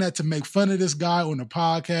not saying that to make fun of this guy on the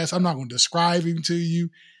podcast. I'm not going to describe him to you,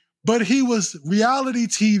 but he was reality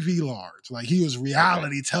TV large. Like he was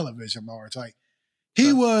reality television large. Like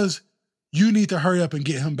he was, you need to hurry up and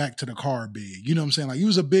get him back to the car big. You know what I'm saying? Like he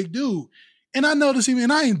was a big dude. And I noticed him,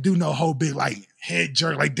 and I ain't do no whole big like head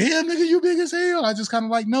jerk, like, damn nigga, you big as hell. I just kind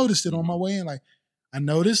of like noticed it on my way in. Like, I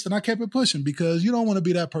noticed and I kept it pushing because you don't want to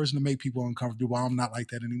be that person to make people uncomfortable. I'm not like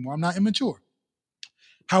that anymore. I'm not immature.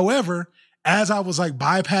 However, as I was like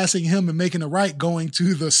bypassing him and making a right, going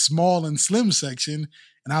to the small and slim section,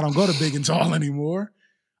 and I don't go to big and tall anymore,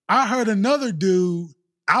 I heard another dude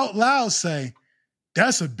out loud say,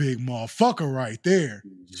 "That's a big motherfucker right there."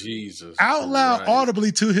 Jesus. Out loud,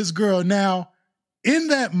 audibly to his girl. Now, in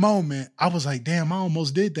that moment, I was like, damn, I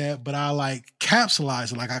almost did that, but I like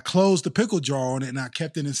capsulized it. Like I closed the pickle jar on it and I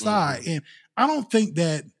kept it inside. And I don't think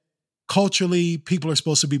that culturally people are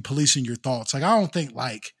supposed to be policing your thoughts. Like I don't think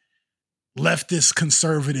like leftist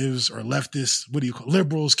conservatives or leftist,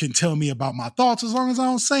 liberals can tell me about my thoughts as long as I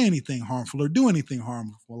don't say anything harmful or do anything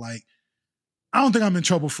harmful. Like, I don't think I'm in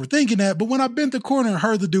trouble for thinking that. But when I bent the corner and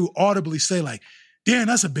heard the dude audibly say like, damn,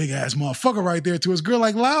 that's a big ass motherfucker right there to his girl,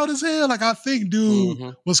 like loud as hell. Like I think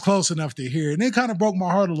dude was close enough to hear it. And it kind of broke my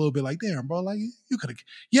heart a little bit. Like, damn, bro, like you could have,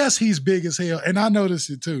 yes, he's big as hell. And I noticed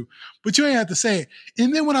it too, but you ain't have to say it.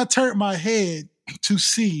 And then when I turned my head to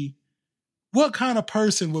see what kind of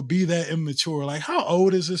person would be that immature, like how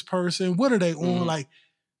old is this person? What are they on? Like,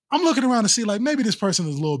 I'm looking around to see like maybe this person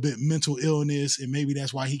is a little bit mental illness and maybe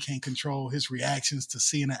that's why he can't control his reactions to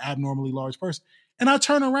seeing an abnormally large person. And I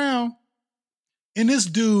turn around and this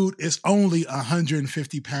dude is only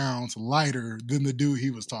 150 pounds lighter than the dude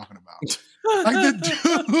he was talking about.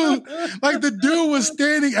 Like the dude was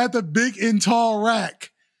standing at the big and tall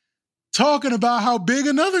rack talking about how big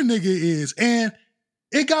another nigga is. And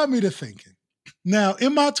it got me to thinking. Now,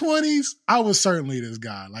 in my 20s, I was certainly this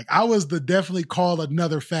guy. Like, I was the definitely call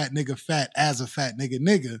another fat nigga fat as a fat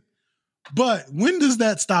nigga. But when does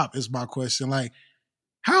that stop is my question. Like,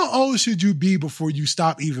 how old should you be before you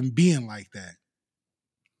stop even being like that?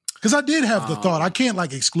 Because I did have the thought. I can't,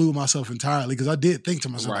 like, exclude myself entirely because I did think to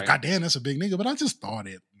myself, like, God damn, that's a big nigga. But I just thought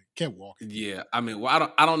it. Kept walking. Yeah, I mean,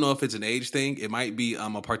 well, I don't know if it's an age thing. It might be a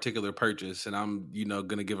particular purchase, and I'm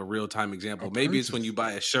gonna give a real time example. Maybe it's when you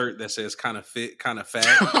buy a shirt that says kind of fit, kind of fat.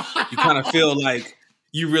 You kind of feel like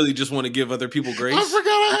you really just want to give other people grace. I forgot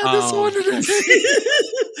I had this one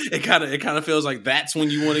today. It kind of feels like that's when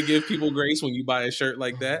you want to give people grace when you buy a shirt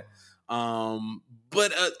like that.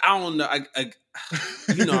 But I don't know.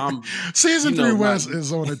 I'm season 3 West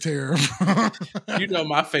is on a tear.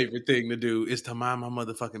 My favorite thing to do is to mind my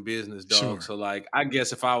motherfucking business, dog. Sure. So like, I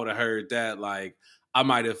guess if I would have heard that, like, I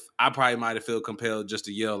probably might have felt compelled just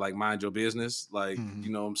to yell like, mind your business, like, you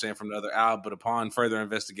know what I'm saying, from the other aisle. But upon further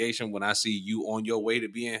investigation, when I see you on your way to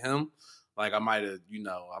being him, like I might have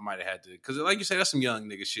had to, because like you said, that's some young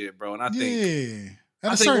nigga shit, bro. And I think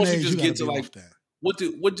once you just get to like that. What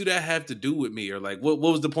do that have to do with me? Or like, what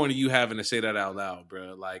was the point of you having to say that out loud,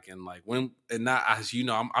 bro? Like, and like when, and not, as you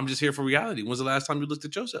know, I'm just here for reality. When's the last time you looked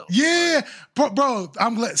at yourself? Yeah, bro,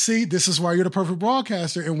 I'm glad. See, this is why you're the perfect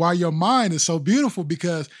broadcaster and why your mind is so beautiful,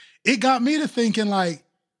 because it got me to thinking like,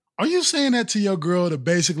 are you saying that to your girl to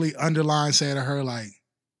basically underline say to her like,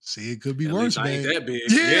 see, it could be worse, babe. Ain't that big.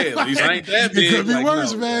 Yeah, at least I ain't that big. It could be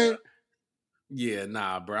worse, babe. Yeah,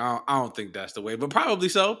 nah, bro. I don't think that's the way, but probably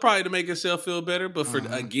so. Probably to make herself feel better. But for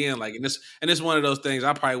again, like, and it's one of those things.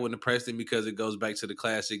 I probably wouldn't have pressed it because it goes back to the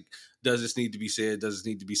classic. Does this need to be said? Does this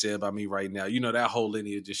need to be said by me right now? You know, that whole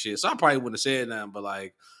lineage of shit. So I probably wouldn't have said nothing, but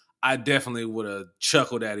like, I definitely would have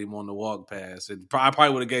chuckled at him on the walk past, and I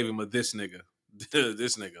probably would have gave him a this nigga.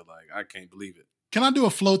 Like, I can't believe it. Can I do a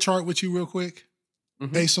flow chart with you real quick,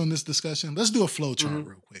 based on this discussion? Let's do a flow chart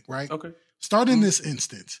real quick, right? Okay. Start in this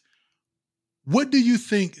instance. What do you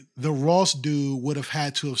think the Ross dude would have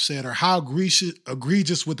had to have said, or how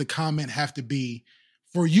egregious would the comment have to be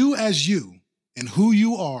for you as you and who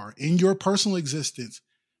you are in your personal existence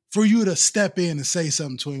for you to step in and say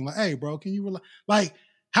something to him like, hey, bro, can you relax? Like,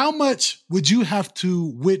 how much would you have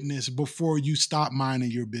to witness before you stop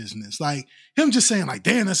minding your business? Like him just saying like,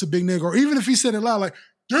 damn, that's a big nigga. Or even if he said it loud, like,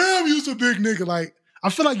 damn, you's a big nigga. Like,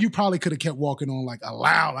 I feel like you probably could have kept walking on like a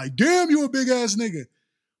loud, like, damn, you a big ass nigga.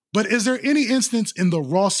 But is there any instance in the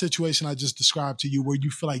Ross situation I just described to you where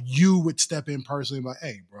you feel like you would step in personally and be like,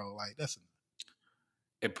 hey, bro, like that's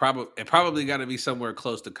it probably got to be somewhere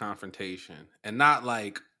close to confrontation, and not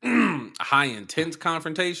like a high intense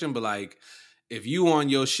confrontation, but like if you on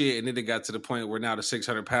your shit and then it got to the point where now the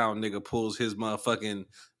 600-pound nigga pulls his motherfucking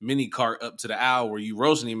mini cart up to the aisle where you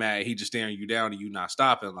roasting him at, he just staring you down and you not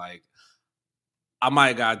stopping, like I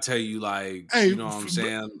might gotta tell you, like, hey, you know what I'm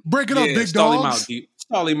saying? Break it up, big dogs.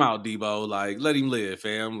 Stall him out, Debo. Like, let him live,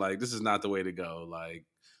 fam. Like, this is not the way to go. Like,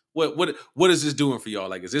 what is this doing for y'all?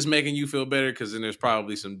 Like, is this making you feel better? Because then there's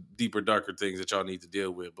probably some deeper, darker things that y'all need to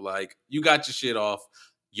deal with. But like, you got your shit off.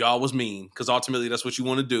 y'all was mean, because ultimately that's what you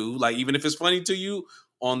want to do. Like, even if it's funny to you,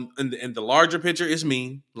 in the larger picture, it's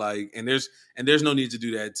mean. Like, and there's no need to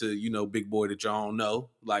do that to big boy that y'all don't know.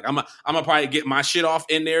 Like, I'm gonna probably get my shit off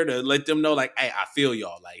in there to let them know, like, hey, I feel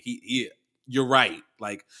y'all. Like, you're right.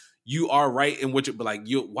 Like, you are right in what but like,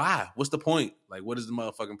 why? What's the point? Like, what is the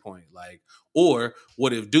motherfucking point? Like, or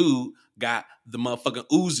what if dude got the motherfucking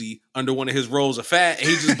Uzi under one of his rolls of fat and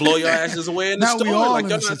he just blow your asses away in the store? Like,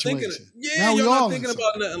 y'all not thinking, y'all not thinking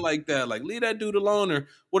about nothing like that. Like, leave that dude alone. Or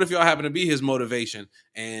what if y'all happen to be his motivation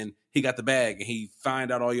and he got the bag and he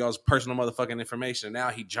find out all y'all's personal motherfucking information, and now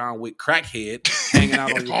he John Wick crackhead hanging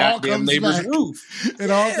out on your goddamn neighbor's roof. It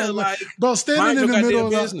all comes like, bro, standing in the middle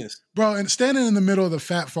of business. Bro, and standing in the middle of the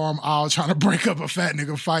fat farm aisle trying to break up a fat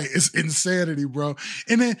nigga fight is insanity, bro.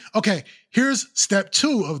 And then, okay, here's step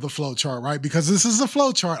 2 of the flow chart, right? Because this is a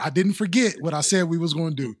flow chart. I didn't forget what I said we was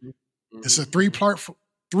going to do. Mm-hmm. It's a three-part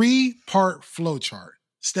flow chart.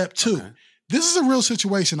 Step 2. Okay. This is a real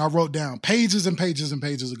situation I wrote down pages and pages and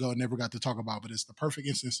pages ago and never got to talk about, but it's the perfect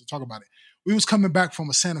instance to talk about it. We was coming back from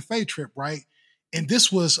a Santa Fe trip, right? And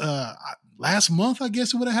this was last month, I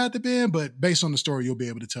guess it would have had to be, but based on the story, you'll be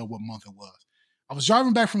able to tell what month it was. I was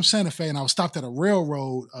driving back from Santa Fe and I was stopped at a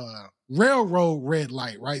railroad red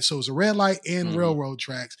light, right? So it was a red light and railroad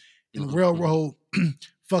tracks, and the railroad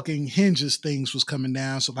fucking hinges things was coming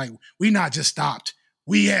down. So like, we not just stopped,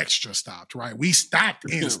 we extra stopped, right? We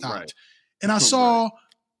stopped and stopped. Right. And I saw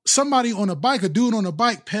somebody on a bike, a dude on a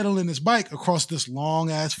bike pedaling his bike across this long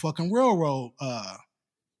ass fucking railroad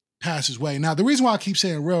passageway. Now, the reason why I keep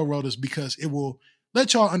saying railroad is because it will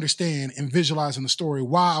let y'all understand and visualize in the story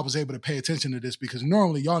why I was able to pay attention to this, because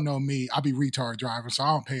normally y'all know me, I be retard driving, so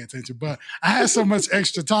I don't pay attention, but I had so much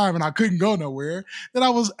extra time and I couldn't go nowhere that I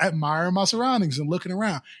was admiring my surroundings and looking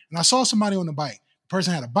around. And I saw somebody on the bike. The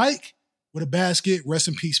person had a bike with a basket, rest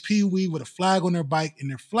in peace Pee-wee, with a flag on their bike, and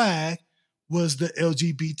their flag was the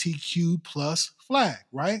LGBTQ plus flag,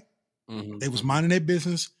 right? Mm-hmm. They was minding their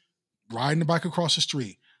business, riding the bike across the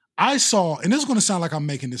street. I saw, and this is going to sound like I'm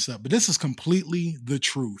making this up, but this is completely the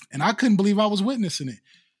truth. And I couldn't believe I was witnessing it.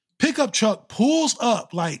 Pickup truck pulls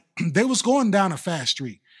up like they was going down a fast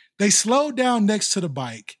street. They slowed down next to the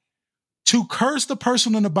bike to curse the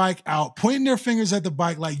person on the bike out, pointing their fingers at the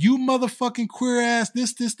bike like, you motherfucking queer ass,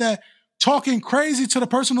 this, that, talking crazy to the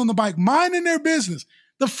person on the bike, minding their business.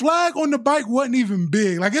 The flag on the bike wasn't even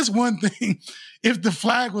big. Like, it's one thing if the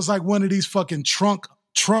flag was like one of these fucking Trump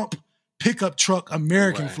pickup truck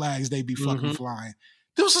American flags they be fucking flying.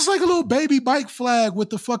 There was just like a little baby bike flag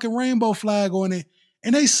with the fucking rainbow flag on it.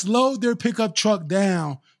 And they slowed their pickup truck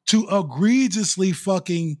down to egregiously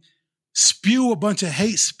fucking spew a bunch of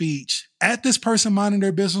hate speech at this person minding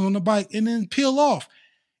their business on the bike and then peel off.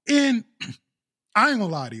 And I ain't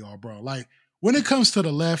gonna lie to y'all, bro. Like, when it comes to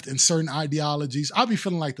the left and certain ideologies, I be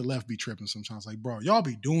feeling like the left be tripping sometimes. Like, bro, y'all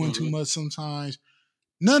be doing too much sometimes.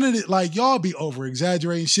 None of it, like, y'all be over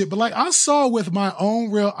exaggerating shit. But like, I saw with my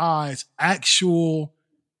own real eyes actual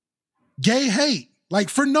gay hate, like,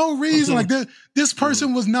 for no reason. Like, this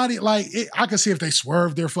person was not like, I could see if they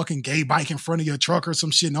swerved their fucking gay bike in front of your truck or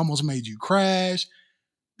some shit and almost made you crash.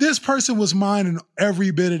 This person was minding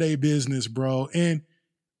every bit of their business, bro. And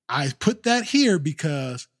I put that here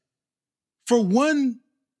because for one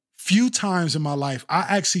few times in my life, I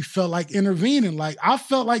actually felt like intervening. Like, I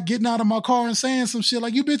felt like getting out of my car and saying some shit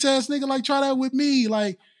like, you bitch ass nigga, like, try that with me.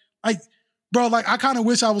 Like, bro, like, I kind of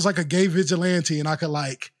wish I was like a gay vigilante and I could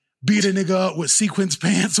like beat a nigga up with sequins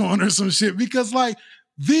pants on or some shit, because like,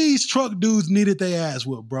 these truck dudes needed their ass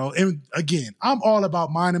whipped, bro. And again, I'm all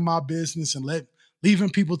about minding my business and leaving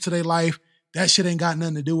people to their life. That shit ain't got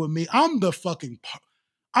nothing to do with me. I'm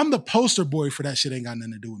the poster boy for that shit ain't got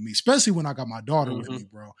nothing to do with me, especially when I got my daughter with me,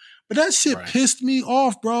 bro. But that shit pissed me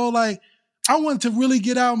off, bro. Like, I wanted to really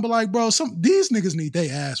get out and be like, bro, these niggas need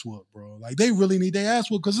their ass whooped, bro. Like, they really need their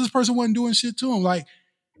ass whooped because this person wasn't doing shit to them. Like,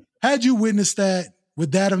 had you witnessed that,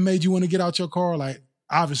 would that have made you want to get out your car? Like,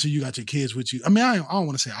 obviously you got your kids with you. I mean, I don't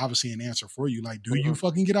want to say obviously an answer for you. Like, do you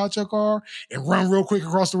fucking get out your car and run real quick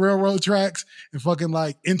across the railroad tracks and fucking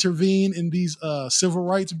like intervene in these civil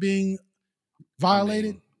rights being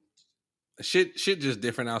violated? I mean, shit just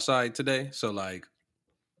different outside today. So like,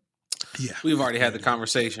 yeah, we've already had the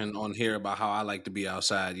conversation on here about how I like to be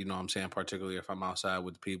outside. You know what I'm saying? Particularly if I'm outside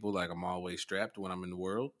with people, like I'm always strapped when I'm in the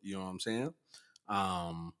world. You know what I'm saying?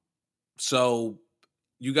 So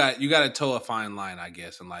you got to toe a fine line, I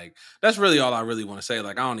guess. And like, that's really all I really want to say.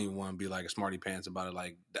 Like, I don't even want to be like a smarty pants about it.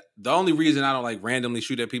 Like, the only reason I don't like randomly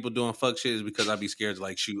shoot at people doing fuck shit is because I'd be scared to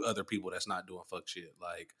like shoot other people that's not doing fuck shit.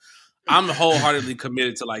 Like, I'm wholeheartedly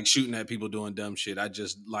committed to like shooting at people doing dumb shit. I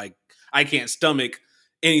just like, I can't stomach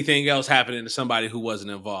anything else happening to somebody who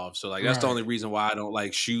wasn't involved. So like that's the Right. only reason why I don't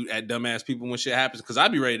like shoot at dumbass people when shit happens, because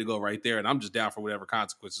I'd be ready to go right there and I'm just down for whatever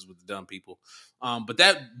consequences with the dumb people. But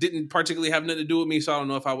that didn't particularly have nothing to do with me, so I don't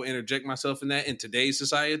know if I would interject myself in that in today's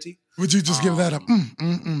society. Would you just give that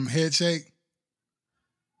a head shake?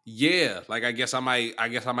 Yeah, like I guess I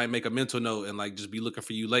might make a mental note and like just be looking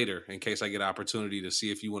for you later in case I get an opportunity to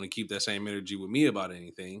see if you want to keep that same energy with me about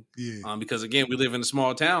anything. Yeah. Because again, we live in a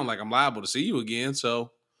small town. Like I'm liable to see you again, so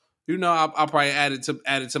I'll probably add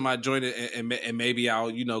it to my joint and maybe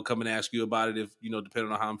I'll come and ask you about it if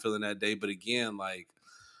depending on how I'm feeling that day. But again, like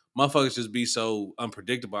motherfuckers just be so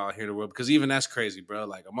unpredictable out here in the world, because even that's crazy, bro.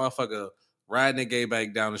 Like a motherfucker riding a gay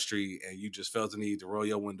bike down the street and you just felt the need to roll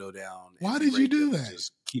your window down. Why did you do that?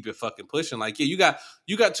 Just keep it fucking pushing. Like, yeah,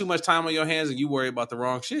 you got too much time on your hands and you worry about the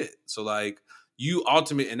wrong shit. So like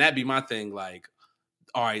and that'd be my thing. Like,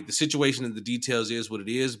 all right, the situation and the details is what it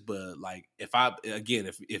is, but like if I'm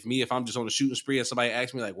just on a shooting spree and somebody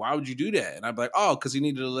asks me like, why would you do that? And I'd be like, oh, because he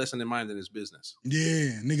needed a lesson in mind in his business.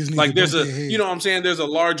 Yeah, niggas need like to there's bump their head. you know what I'm saying? There's a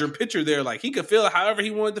larger picture there. Like he could feel it however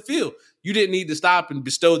he wanted to feel. You didn't need to stop and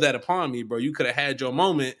bestow that upon me, bro. You could have had your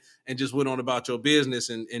moment and just went on about your business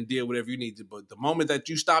and did whatever you needed. But the moment that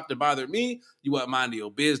you stopped and bothered me, you wasn't minding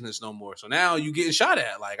your business no more. So now you getting shot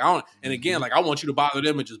at. Like I want you to bother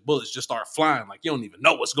them and just bullets just start flying. Like you don't even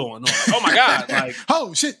know what's going on. Like, oh my God. Like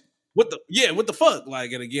oh shit. What the fuck?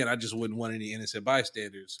 Like, and again, I just wouldn't want any innocent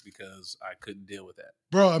bystanders because I couldn't deal with that.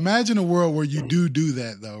 Bro, imagine a world where you do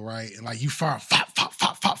that though, right? And like you fire,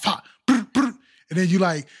 and then you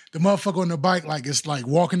like the motherfucker on the bike, like it's like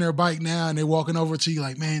walking their bike now, and they're walking over to you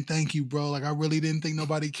like, man, thank you, bro. Like I really didn't think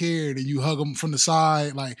nobody cared, and you hug them from the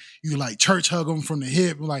side, like you like church hug them from the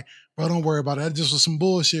hip, and like, bro, don't worry about it. That just was some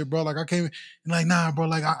bullshit, bro. Like I came and like, nah, bro.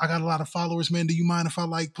 Like I got a lot of followers, man. Do you mind if I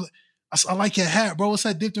like? I like your hat, bro. What's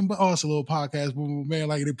that dipped in? Oh, it's a little podcast, man.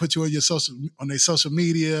 Like they put you on their social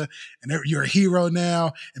media, and you're a hero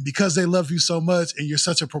now. And because they love you so much, and you're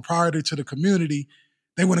such a proprietor to the community,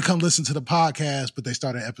 they want to come listen to the podcast. But they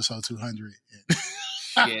started episode 200.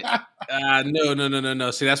 Shit.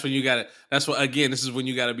 No. See, that's when you gotta. That's what. Again, this is when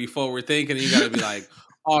you gotta be forward thinking, and you gotta be like,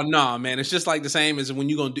 oh no, man. It's just like the same as when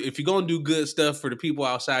if you're gonna do good stuff for the people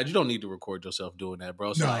outside, you don't need to record yourself doing that,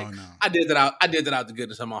 bro. So no. I did that out the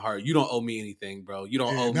goodness of my heart. You don't owe me anything, bro. You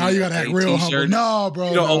don't owe me. Now you gotta act real humble. No, bro.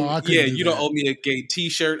 You don't owe me a gay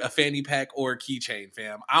t-shirt, a fanny pack, or a keychain,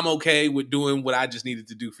 fam. I'm okay with doing what I just needed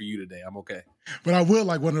to do for you today. I'm okay. But I will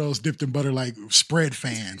like one of those dipped in butter like spread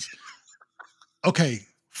fans. Okay,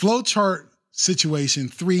 flowchart situation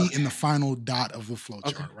 3 in the final dot of the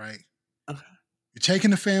flowchart, right? Okay. You're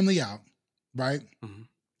taking the family out, right? Mm-hmm.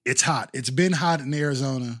 It's hot. It's been hot in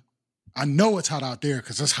Arizona. I know it's hot out there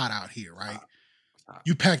because it's hot out here, right?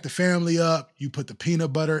 You pack the family up. You put the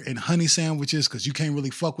peanut butter and honey sandwiches because you can't really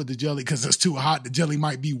fuck with the jelly because it's too hot. The jelly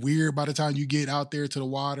might be weird by the time you get out there to the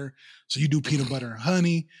water. So you do peanut butter and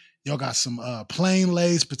honey. Y'all got some plain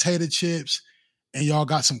Lay's potato chips. And y'all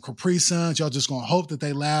got some Capri Suns. Y'all just gonna hope that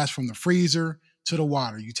they last from the freezer to the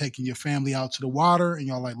water. You taking your family out to the water and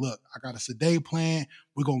y'all like, look, I got us a day plan.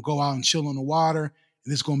 We're gonna go out and chill on the water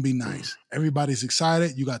and it's gonna be nice. Everybody's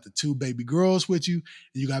excited. You got the 2 baby girls with you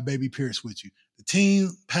and you got baby Pierce with you. The teen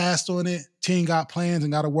passed on it. Teen got plans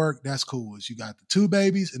and gotta work. That's cool. You got the 2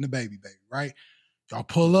 babies and the baby, right? Y'all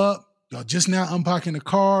pull up. Y'all just now unpacking the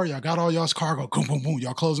car. Y'all got all y'all's cargo. Boom, boom, boom.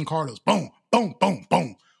 Y'all closing car doors. Boom, boom, boom,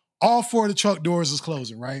 boom. All 4 of the truck doors is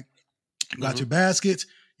closing, right? You got your baskets.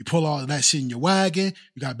 You pull all of that shit in your wagon.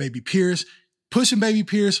 You got baby Pierce. Pushing baby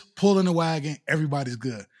Pierce, pulling the wagon. Everybody's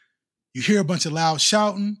good. You hear a bunch of loud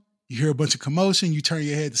shouting. You hear a bunch of commotion. You turn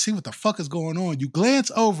your head to see what the fuck is going on. You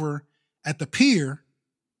glance over at the pier.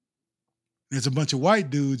 There's a bunch of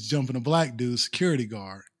white dudes jumping a black dude, security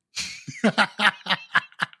guard.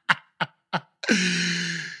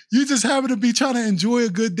 You just happen to be trying to enjoy a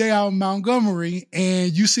good day out in Montgomery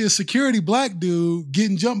and you see a security black dude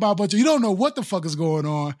getting jumped by a bunch of, you don't know what the fuck is going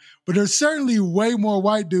on, but there's certainly way more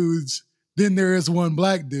white dudes than there is one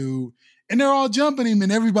black dude. And they're all jumping him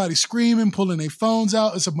and everybody's screaming, pulling their phones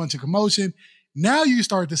out. It's a bunch of commotion. Now you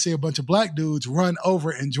start to see a bunch of black dudes run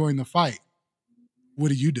over and join the fight.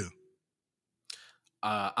 What do?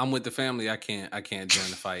 I'm with the family. I can't join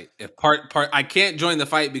the fight. If I can't join the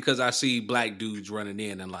fight because I see black dudes running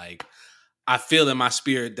in and like I feel in my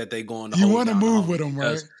spirit that they going to. You want to move with them,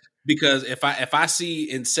 right? Because if I see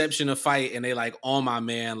inception of fight and they like on my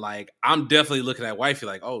man, like I'm definitely looking at wifey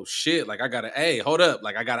like, oh shit, like I gotta, hey, hold up,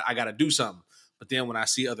 like I gotta do something. But then when I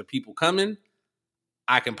see other people coming,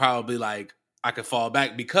 I can probably like I can fall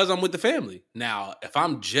back because I'm with the family. Now, if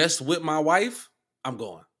I'm just with my wife, I'm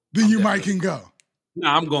going. Then you might can go. No,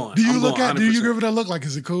 I'm going. Do you I'm look going at? 100%. Do you give it a look? Like,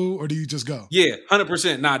 is it cool, or do you just go? Yeah,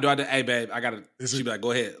 100%. Nah, do I? Hey, babe, I gotta. Is She it- be like,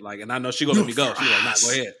 go ahead. Like, and I know she gonna let me go. She be like, nah,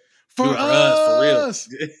 go ahead. For Do it us.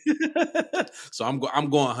 for real. So I'm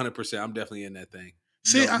going 100%. I'm definitely in that thing.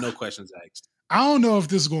 See, no questions asked. I don't know if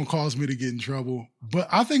this is going to cause me to get in trouble, but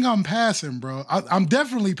I think I'm passing, bro. I'm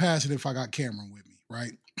definitely passing if I got Cameron with me,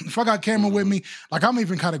 right? If I got Cameron with me, like I'm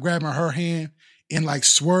even kind of grabbing her hand and like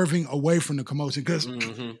swerving away from the commotion because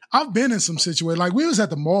I've been in some situations. Like we was at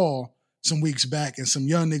the mall some weeks back and some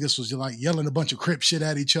young niggas was like yelling a bunch of Crip shit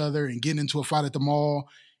at each other and getting into a fight at the mall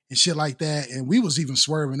and shit like that. And we was even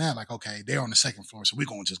swerving that like, okay, they're on the second floor, so we're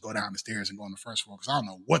going to just go down the stairs and go on the first floor because I don't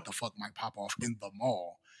know what the fuck might pop off in the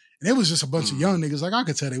mall. And it was just a bunch of young niggas. Like I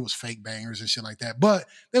could tell they was fake bangers and shit like that. But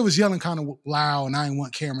they was yelling kind of loud, and I didn't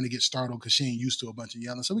want Cameron to get startled because she ain't used to a bunch of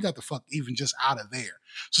yelling. So we got the fuck even just out of there.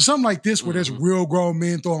 So something like this where there's real grown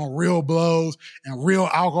men throwing real blows and real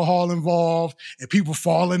alcohol involved and people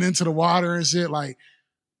falling into the water and shit. Like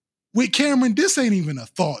with Cameron, this ain't even a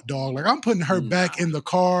thought, dog. Like I'm putting her back in the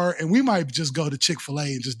car and we might just go to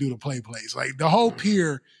Chick-fil-A and just do the plays. Like the whole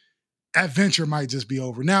pier adventure might just be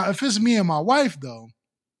over. Now, if it's me and my wife though,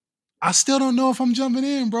 I still don't know if I'm jumping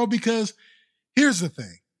in, bro, because here's the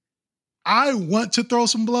thing. I want to throw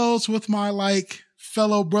some blows with my like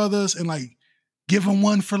fellow brothers and like give them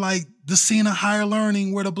one for like the scene of Higher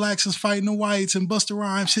Learning where the blacks is fighting the whites and Busta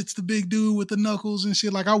Rhymes hits the big dude with the knuckles and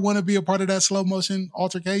shit. Like I want to be a part of that slow motion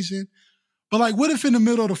altercation. But like, what if in the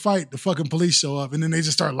middle of the fight, the fucking police show up and then they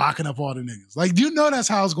just start locking up all the niggas? Like, do you know that's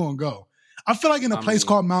how it's going to go? I feel like in a place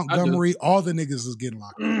called Montgomery, all the niggas is getting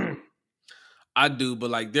locked up. I do, but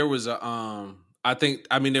like there was a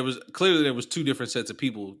there was two different sets of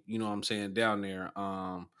people, you know what I'm saying, down there.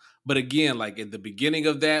 But again, like at the beginning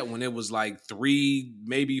of that, when it was like 3,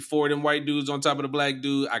 maybe 4 of them white dudes on top of the black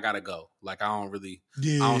dude, I gotta go. Like I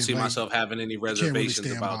don't see myself having any reservations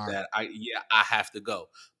about that. I have to go.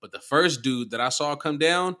 But the first dude that I saw come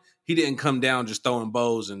down, he didn't come down just throwing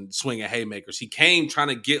bows and swinging haymakers. He came trying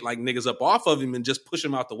to get like niggas up off of him and just push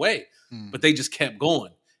him out the way. But they just kept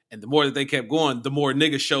going. And the more that they kept going, the more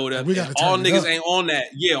niggas showed up. And all niggas ain't on that.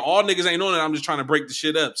 Yeah, all niggas ain't on it. I'm just trying to break the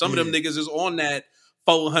shit up. Some of them niggas is on that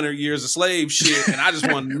 400 years of slave shit, and I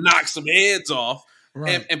just want to knock some heads off.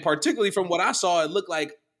 Right. And particularly from what I saw, it looked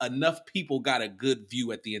like enough people got a good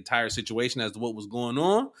view at the entire situation as to what was going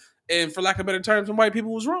on. And for lack of better terms, some white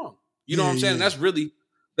people was wrong. You know what I'm saying? Yeah.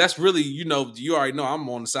 That's really, you know, you already know I'm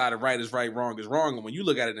on the side of right is right, wrong is wrong. And when you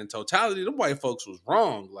look at it in totality, the white folks was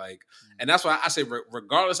wrong. Like, and that's why I say,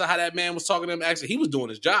 regardless of how that man was talking to them, actually, he was doing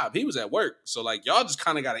his job. He was at work. So, like, y'all just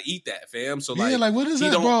kind of got to eat that, fam. So, like, what is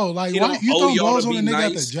that, bro? Like, why you throwing balls on a nigga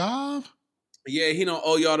at the job? Yeah, he don't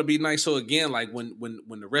owe y'all to be nice. So again, like when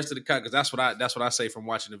the rest of the cut, because that's what I say from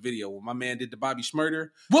watching the video. When my man did the Bobby Schmurder,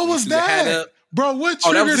 what was that, bro? What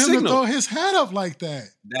triggered him to throw his hat up like that?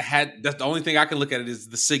 That's the only thing I can look at it is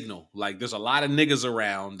the signal. Like there's a lot of niggas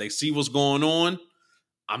around. They see what's going on.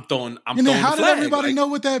 I'm throwing. And then how did everybody know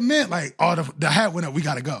what that meant? Like, the hat went up. We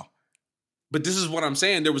got to go. But this is what I'm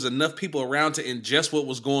saying. There was enough people around to ingest what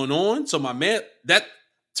was going on. So my man,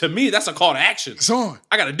 to me, that's a call to action. It's on.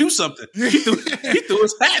 I got to do something. He threw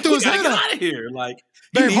his hat. We got to get out of here. Like,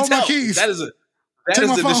 he needs help. That is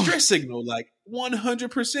a distress signal. Like,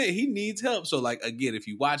 100%. He needs help. So, like, again, if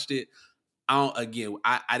you watched it, I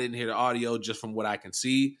didn't hear the audio just from what I can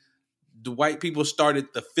see. The white people started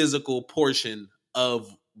the physical portion of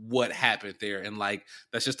what happened there. And, like,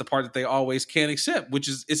 that's just the part that they always can't accept, which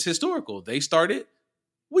is it's historical. They started.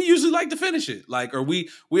 We usually like to finish it. Like, or we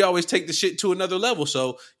always take the shit to another level.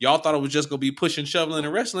 So y'all thought it was just gonna be pushing, shoveling,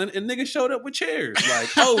 and wrestling, and niggas showed up with chairs. Like,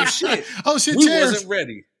 oh shit. We chairs. Wasn't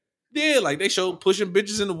ready. Yeah, like they showed pushing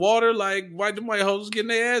bitches in the water, like white hoes getting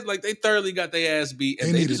their ass. Like they thoroughly got their ass beat,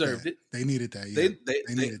 and they deserved it. They needed that.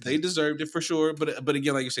 Yeah. They deserved it for sure. But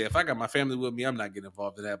again, like you said, if I got my family with me, I'm not getting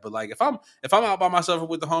involved in that. But like if I'm out by myself or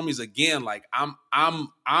with the homies, again, like I'm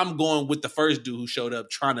going with the first dude who showed up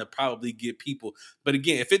trying to probably get people. But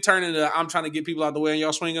again, if it turned into I'm trying to get people out the way and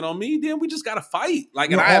y'all swinging on me, then we just gotta fight.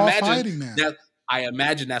 Like, and I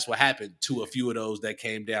imagine that's what happened to a few of those that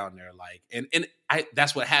came down there. Like, and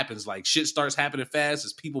that's what happens. Like, shit starts happening fast.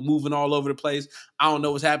 There's people moving all over the place. I don't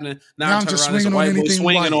know what's happening. Now I'm just swinging on anything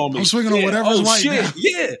white. On me. I'm swinging on whatever's white.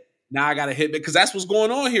 Shit. Now. now I gotta hit because that's what's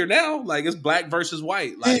going on here now. Like it's black versus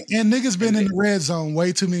white. Like and niggas been in the red zone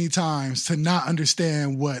way too many times to not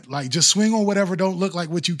understand what like just swing on whatever don't look like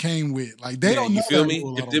what you came with. Like they don't know. You feel me?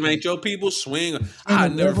 If them ain't your people, swing. I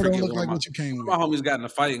never forget look like what you came with. My homies got in a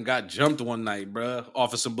fight and got jumped one night, bruh,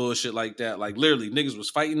 off of some bullshit like that. Like literally, niggas was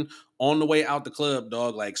fighting on the way out the club,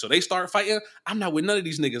 dog. Like so they start fighting. I'm not with none of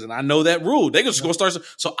these niggas, and I know that rule. They just gonna start.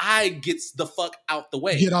 So I gets the fuck out the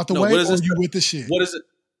way. Get out the way, or you with the shit? What is it?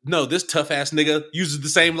 No, this tough ass nigga uses the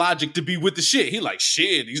same logic to be with the shit. He like,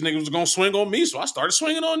 shit, these niggas was gonna swing on me, so I started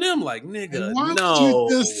swinging on them. Like, nigga, why no.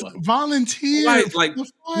 You just volunteer. Right, like,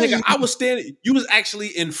 nigga, I was standing, you was actually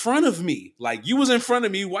in front of me. Like, you was in front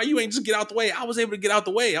of me. Why you ain't just get out the way? I was able to get out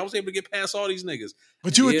the way. I was able to get past all these niggas.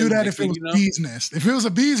 But you would do that if it was bee's nest. If it was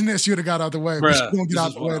a bee's nest, you'd have got out the way. Bruh, but you don't get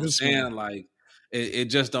out the way this saying, like, it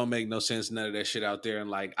just don't make no sense, none of that shit out there. And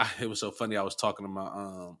like, it was so funny. I was talking to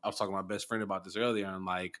my best friend about this earlier, and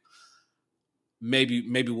like, maybe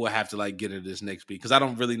we'll have to like get into this next week because I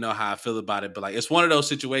don't really know how I feel about it. But like, it's one of those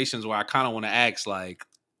situations where I kind of want to ask, like,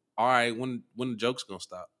 all right, when the joke's gonna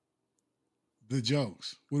stop? The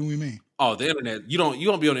jokes. What do we mean? Oh, the internet. You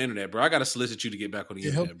don't be on the internet, bro. I gotta solicit you to get back on the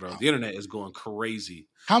internet, bro. The internet is going crazy.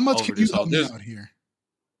 How much can you help me out here?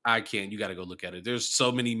 I can't. You got to go look at it. There's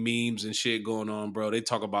so many memes and shit going on, bro. They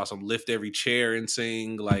talk about some lift every chair and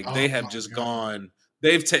sing. Like they have just gone.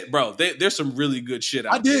 There's some really good shit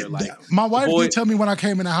out there. Like my wife did tell me when I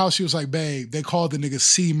came in the house, she was like, "Babe, they called the nigga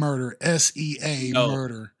C murder, SEA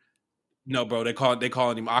murder." No, bro, they called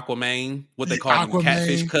him Aquaman. What they call him,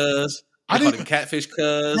 Catfish Cuz. They called him Catfish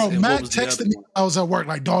Cuz. Bro, Mac texted me. I was at work,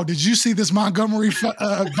 like, dog, did you see this Montgomery boat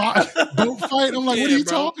fight? I'm like, what are you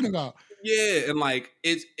talking about? Yeah, and like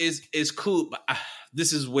it's cool, but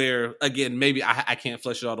this is where again maybe I can't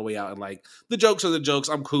flesh it all the way out. And like the jokes are the jokes.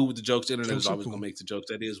 I'm cool with the jokes. The internet is always gonna make the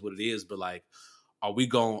jokes. That is what it is. But like, are we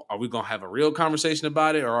gonna have a real conversation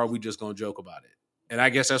about it, or are we just gonna joke about it? And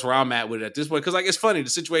I guess that's where I'm at with it at this point. Because like it's funny, the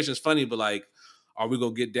situation is funny, but like, are we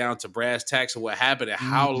gonna get down to brass tacks and what happened, and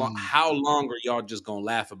how long are y'all just gonna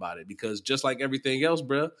laugh about it? Because just like everything else,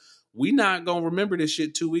 bro, we not gonna remember this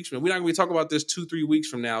shit 2 weeks from now. We're not gonna be talking about this 2-3 weeks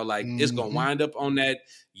from now. Like it's gonna wind up on that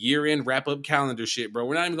year-end wrap-up calendar shit, bro.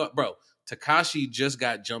 We're not even gonna, bro. Tekashi just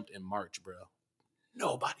got jumped in March, bro.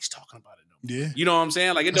 Nobody's talking about it no more. Yeah. You know what I'm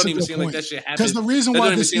saying? Like it don't even seem like that shit happened. Because the reason why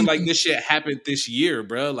it doesn't even seem like this shit happened this year,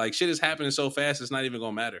 bro. Like shit is happening so fast, it's not even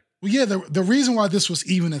gonna matter. Well, yeah, the reason why this was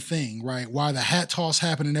even a thing, right? Why the hat toss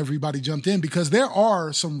happened and everybody jumped in, because there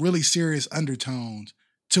are some really serious undertones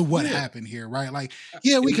to what happened here, right? Like,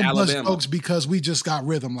 yeah, we can bust jokes because we just got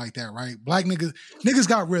rhythm like that, right? Black niggas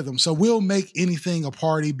got rhythm, so we'll make anything a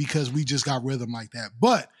party because we just got rhythm like that.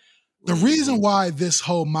 But the reason why this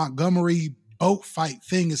whole Montgomery boat fight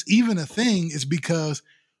thing is even a thing is because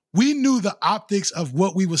we knew the optics of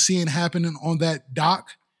what we were seeing happening on that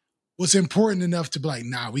dock was important enough to be like,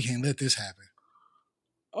 nah, we can't let this happen.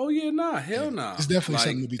 Oh yeah, nah, hell nah. It's definitely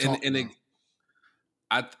something to be talking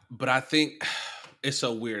about. But I think it's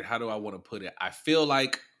so weird. How do I want to put it? I feel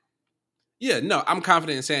like, I'm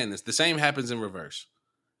confident in saying this. The same happens in reverse.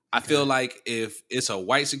 I feel like if it's a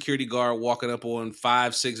white security guard walking up on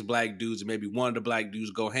 5-6 black dudes and maybe one of the black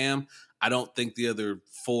dudes go ham, I don't think the other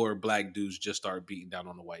 4 black dudes just start beating down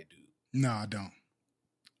on the white dude. No, I don't.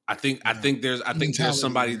 I think there's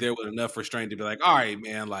somebody there with enough restraint to be like, all right,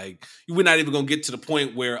 man, like we're not even gonna get to the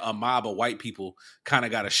point where a mob of white people kind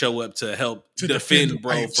of got to show up to help defend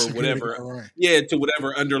bro for whatever, to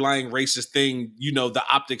whatever underlying racist thing the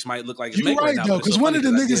optics might look like. You're right though, because one of the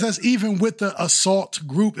niggas that's even with the assault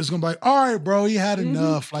group is gonna be like, all right, bro, he had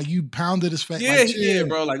enough. Like you pounded his face. Yeah,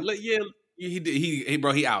 bro. Like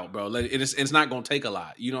he out, bro. It's not gonna take a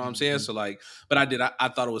lot. You know what I'm saying? So like, but I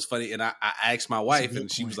thought it was funny, and I asked my wife,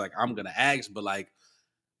 and she was like, I'm gonna ask, but like,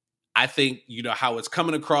 I think how it's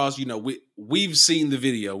coming across. We've seen the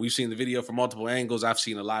video. We've seen the video from multiple angles. I've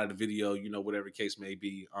seen a lot of the video. Whatever case may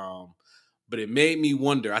be. But it made me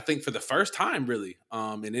wonder. I think for the first time, really,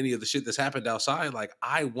 in any of the shit that's happened outside, like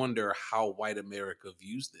I wonder how white America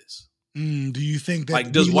views this. Do you think that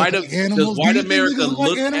like does white America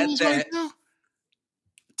look at that? Right,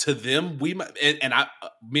 to them, we might, and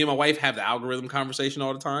me and my wife have the algorithm conversation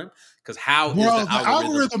all the time because the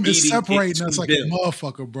algorithm is separating us like a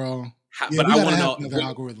motherfucker, bro. But I want to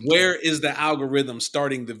know where is the algorithm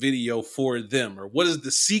starting the video for them, or what is the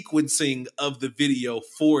sequencing of the video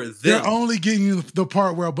for them? They're only getting you the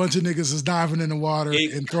part where a bunch of niggas is diving in the water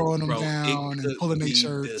and throwing them down and pulling their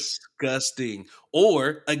shirts. Disgusting.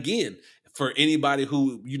 Or again, for anybody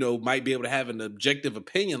who, you know, might be able to have an objective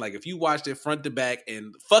opinion. Like if you watched it front to back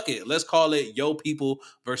and fuck it, let's call it yo people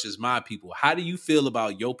versus my people. How do you feel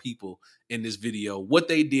about yo people in this video, what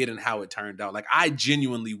they did and how it turned out? Like, I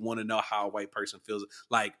genuinely want to know how a white person feels.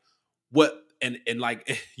 Like what, and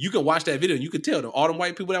like you can watch that video and you can tell them all them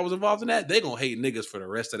white people that was involved in that, they gonna hate niggas for the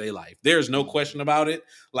rest of their life. There's no question about it.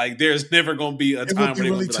 Like there's never gonna be a time where it would be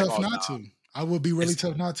really be tough like, oh, not nah. to. I would be really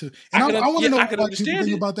tough not to. And I want to know what white people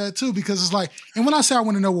think about that too, because it's like, and when I say I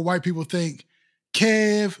want to know what white people think,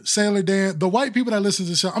 Kev, Sailor Dan, the white people that listen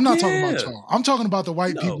to the show, I'm not talking about y'all. I'm talking about the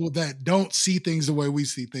white people that don't see things the way we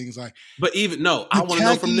see things. Like, but even I want to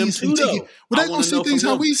know from them too, though. Well, they gonna see things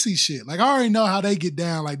how we see shit. Like, I already know how they get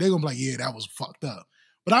down. Like, they gonna be like, yeah, that was fucked up.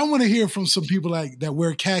 But I want to hear from some people like that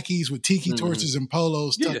wear khakis with tiki torches and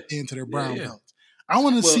polos tucked into their brown belts. I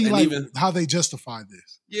want to see like how they justify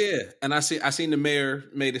this. Yeah, and I seen the mayor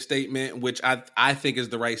made a statement, which I think is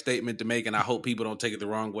the right statement to make, and I hope people don't take it the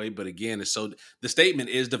wrong way. But again, the statement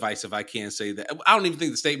is divisive. I can't say that. I don't even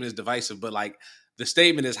think the statement is divisive, but like the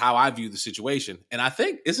statement is how I view the situation. And I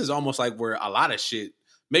think this is almost like where a lot of shit,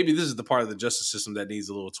 maybe this is the part of the justice system that needs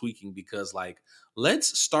a little tweaking, because like,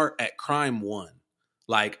 let's start at crime one.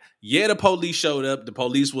 Like, yeah, the police showed up. The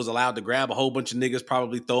police was allowed to grab a whole bunch of niggas,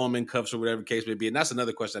 probably throw them in cuffs or whatever the case may be. And that's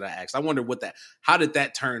another question that I asked. I wonder how did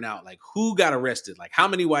that turn out? Like, who got arrested? Like, how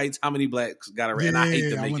many whites, how many blacks got arrested? And I hate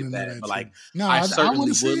to make it that, but like, I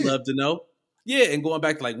certainly would love to know. Yeah, and going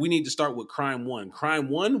back to like, we need to start with crime one. Crime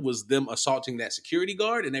one was them assaulting that security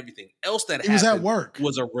guard, and everything else that happened was at work.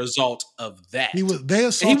 Was a result of that. They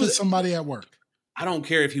assaulted somebody at work. I don't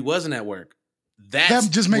care if he wasn't at work. That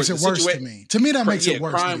just makes it worse to me. To me, that makes it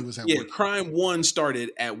worse that he was at work. Crime one started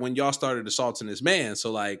at when y'all started assaulting this man.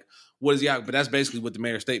 So like, what is but that's basically what the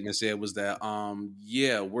mayor's statement said, was that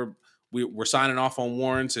we're signing off on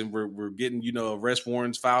warrants and we're getting, you know, arrest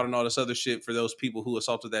warrants filed and all this other shit for those people who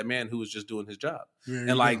assaulted that man who was just doing his job.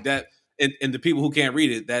 And like that, and the people who can't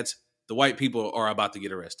read it, that's the white people are about to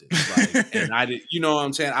get arrested. Like, and you know what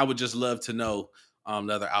I'm saying? I would just love to know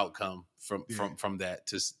the other outcome from that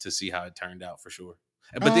to see how it turned out for sure.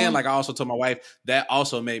 But then like I also told my wife, that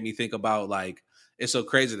also made me think about like, it's so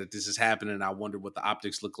crazy that this is happening. And I wonder what the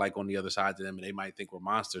optics look like on the other side to them. And they might think we're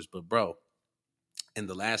monsters, but bro, in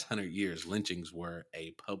the last 100 years, lynchings were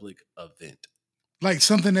a public event. Like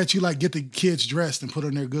something that you like get the kids dressed and put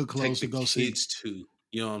on their good clothes to go see. Kids too.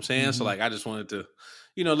 You know what I'm saying? Mm-hmm. So like, I just wanted to,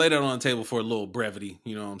 you know, lay that on the table for a little brevity.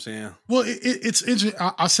 You know what I'm saying? Well, it's interesting.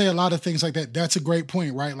 I say a lot of things like that. That's a great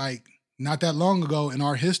point, right? Like not that long ago in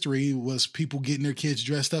our history was people getting their kids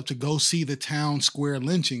dressed up to go see the town square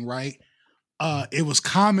lynching, right? It was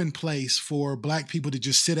commonplace for black people to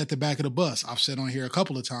just sit at the back of the bus. I've said on here a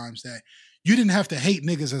couple of times that you didn't have to hate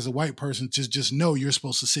niggas as a white person to just know you're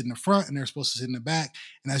supposed to sit in the front and they're supposed to sit in the back.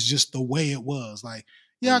 And that's just the way it was. Like,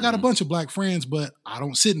 yeah, I got a bunch of black friends, but I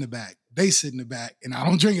don't sit in the back. They sit in the back and I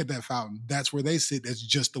don't drink at that fountain. That's where they sit. That's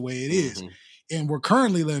just the way it is. And we're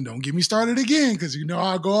currently living, don't get me started again, because you know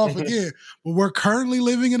I'll go off again. But we're currently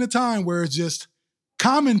living in a time where it's just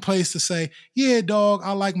commonplace to say, yeah, dog,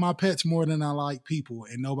 I like my pets more than I like people.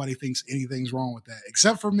 And nobody thinks anything's wrong with that.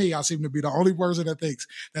 Except for me, I seem to be the only person that thinks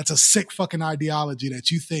that's a sick fucking ideology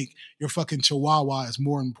that you think your fucking chihuahua is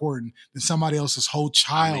more important than somebody else's whole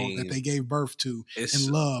child that they gave birth to and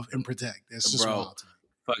love and protect. It's just wild to me.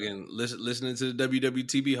 Fucking listening to the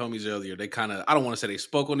WWTB homies earlier, they kind of, I don't want to say they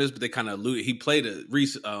spoke on this, but they kind of alluded. He played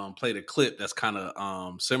a clip that's kind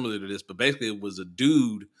of similar to this, but basically it was a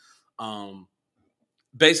dude.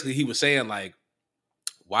 Basically he was saying like,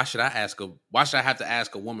 why should I have to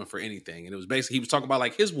ask a woman for anything? And it was basically, he was talking about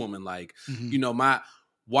like his woman, like, you know,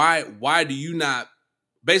 why do you not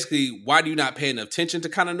pay enough attention to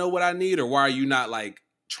kind of know what I need? Or why are you not like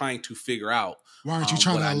trying to figure out? Why aren't you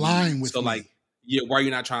trying to align with me? Like, yeah, why are you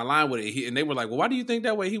not trying to align with it? And they were like, well, why do you think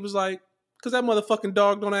that way? He was like, because that motherfucking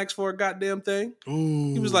dog don't ask for a goddamn thing.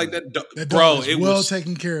 Ooh, he was like, that dog is well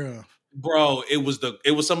taken care of. Bro, it was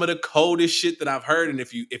some of the coldest shit that I've heard. And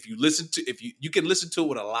if you can listen to it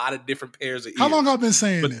with a lot of different pairs of ears. How long I've been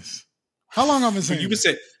saying this? How long I've been saying this?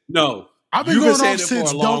 No. I've been going off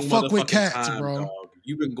since Don't Fuck With Cats, bro. Dog.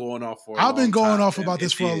 You've been going off for I've been going off about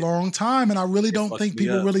this for a long time, and I really don't think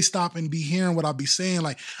people really stop and be hearing what I be saying.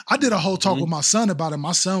 Like, I did a whole talk with my son about it.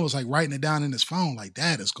 My son was like writing it down in his phone, like,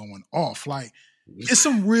 Dad is going off. Like, it's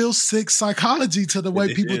some real sick psychology to the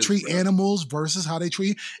way people treat animals versus how they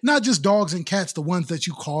treat not just dogs and cats, the ones that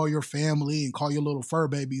you call your family and call your little fur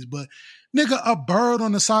babies, but nigga, a bird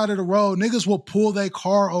on the side of the road, niggas will pull their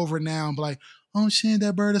car over now and be like, oh shit,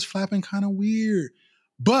 that bird is flapping kind of weird.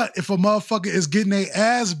 But if a motherfucker is getting their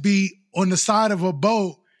ass beat on the side of a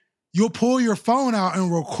boat, you'll pull your phone out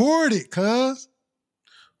and record it, cuz.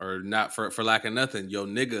 Or not for lack of nothing, your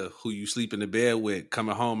nigga who you sleep in the bed with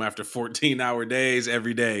coming home after 14-hour days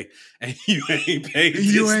every day, and you ain't paid this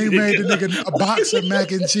You ain't made the nigga nigga a box of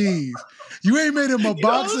mac and cheese. You ain't made him a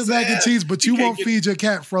box of mac and cheese, but you won't feed your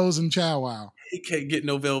cat frozen chow wow. He can't get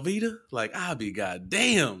no Velveeta? Like, I'll be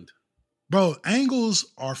goddamned. Bro,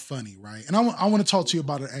 angles are funny, right? And I want to talk to you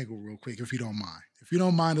about an angle real quick, if you don't mind. If you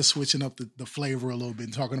don't mind us switching up the flavor a little bit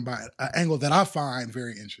and talking about an angle that I find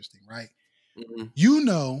very interesting, right? Mm-hmm. You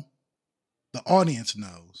know, the audience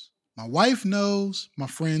knows. My wife knows. My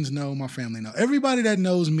friends know. My family know. Everybody that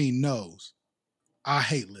knows me knows I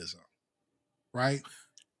hate Lizzo, right?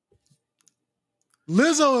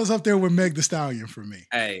 Lizzo is up there with Meg Thee Stallion for me.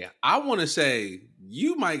 Hey, I want to say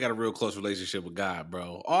you might got a real close relationship with God,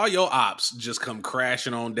 bro. All your ops just come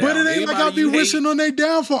crashing on down. But it ain't like I be wishing on their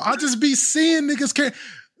downfall. I just be seeing niggas care.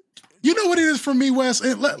 You know what it is for me, Wes?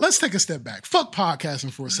 And let's take a step back. Fuck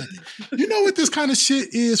podcasting for a second. You know what this kind of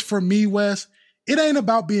shit is for me, Wes? It ain't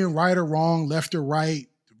about being right or wrong, left or right,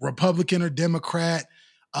 Republican or Democrat,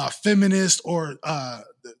 feminist or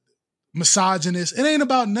misogynist. It ain't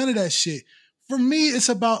about none of that shit. For me, it's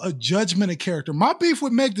about a judgment of character. My beef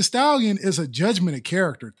with Meg Thee Stallion is a judgment of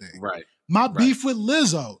character thing. Right. My beef with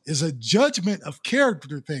Lizzo is a judgment of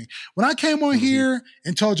character thing. When I came on here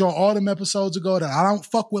and told y'all all them episodes ago that I don't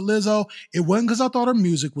fuck with Lizzo, it wasn't because I thought her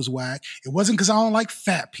music was whack. It wasn't because I don't like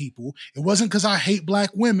fat people. It wasn't because I hate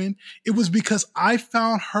black women. It was because I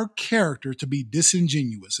found her character to be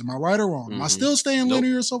disingenuous. Am I right or wrong? Am I still staying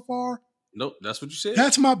linear so far? Nope, that's what you said.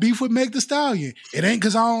 That's my beef with Meg Thee Stallion. It ain't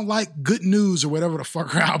because I don't like Good News or whatever the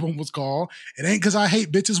fuck her album was called. It ain't because I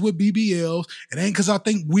hate bitches with BBLs. It ain't because I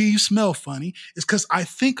think weave smell funny. It's because I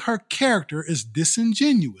think her character is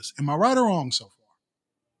disingenuous. Am I right or wrong so far?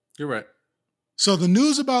 You're right. So the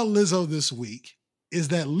news about Lizzo this week is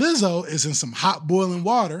that Lizzo is in some hot boiling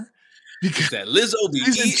water. Because that Lizzo be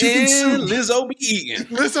eating, Lizzo be eating.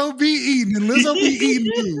 Lizzo be eating, and Lizzo be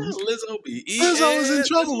eating news. Lizzo be eating. Lizzo is in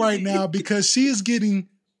trouble right now because she is getting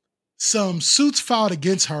some suits filed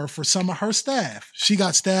against her for some of her staff. She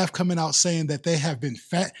got staff coming out saying that they have been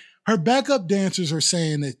fat. Her backup dancers are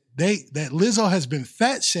saying that that Lizzo has been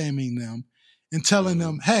fat shaming them and telling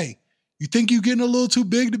them, hey, you think you're getting a little too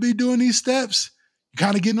big to be doing these steps? You're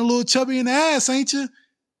kind of getting a little chubby in the ass, ain't you?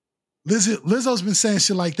 Lizzo's been saying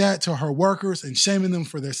shit like that to her workers and shaming them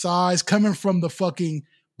for their size, coming from the fucking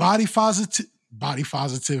body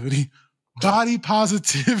positivity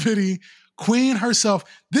queen herself.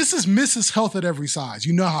 This is Mrs. Health at every size.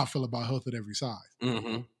 You know how I feel about health at every size.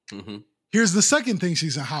 Here's the second thing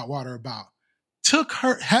she's in hot water about.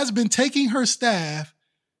 Has been taking her staff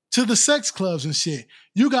to the sex clubs and shit.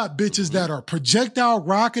 You got bitches that are projectile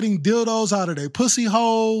rocketing dildos out of their pussy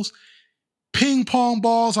holes, ping pong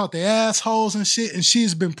balls out their assholes and shit. And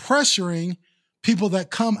she's been pressuring people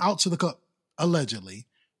that come out to the club, allegedly,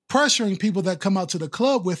 pressuring people that come out to the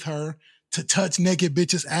club with her to touch naked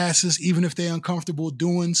bitches' asses, even if they're uncomfortable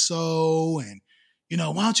doing so. And, you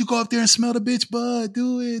know, why don't you go up there and smell the bitch butt?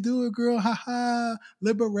 Do it, girl. Ha ha.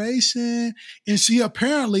 Liberation. And she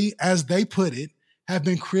apparently, as they put it, have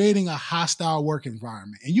been creating a hostile work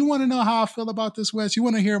environment. And you want to know how I feel about this, Wes? You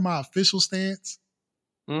want to hear my official stance?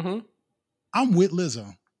 I'm with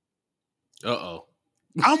Lizzo.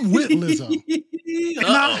 I'm with Lizzo. And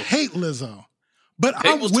I hate Lizzo. But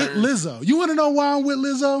I'm with Lizzo. You want to know why I'm with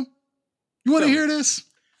Lizzo? You want to hear this?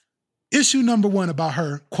 Issue number one about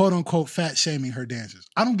her, quote unquote, fat shaming her dancers.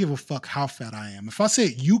 I don't give a fuck how fat I am. If I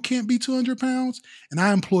say you can't be 200 pounds and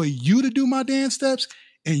I employ you to do my dance steps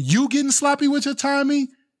and you getting sloppy with your timing,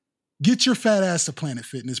 get your fat ass to Planet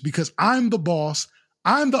Fitness because I'm the boss.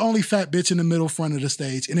 I'm the only fat bitch in the middle front of the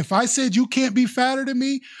stage. And if I said you can't be fatter than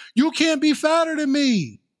me, you can't be fatter than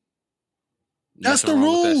me. That's the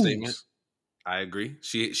rules. I agree.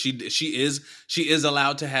 She is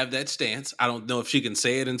allowed to have that stance. I don't know if she can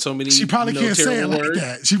say it in so many. She probably can't say it like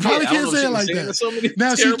that. She probably can't say it like that.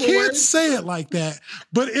 Now she can't say it like that.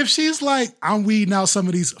 But if she's like, I'm weeding out some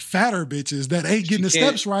of these fatter bitches that ain't getting the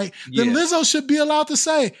steps right, then Lizzo should be allowed to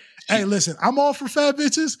say, hey, listen, I'm all for fat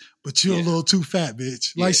bitches, but you're a little too fat,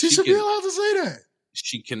 bitch. Like she should be allowed to say that.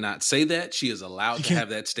 She cannot say that. She is allowed to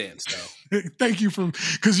have that stance, though. Thank you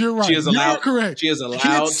because you're right. You're correct. She is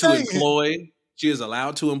allowed to employ. She is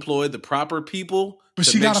allowed to employ the proper people, but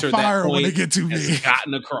she got to fire when they get too big.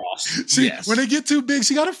 Gotten across. When they get too big,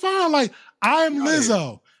 she got to fire. Like I'm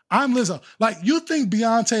Lizzo. I'm Lizzo. Like you think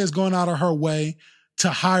Beyonce is going out of her way to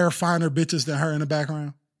hire finer bitches than her in the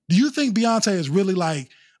background? Do you think Beyonce is really like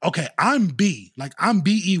Okay, I'm B. Like, I'm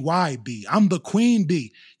BEYB. I'm the queen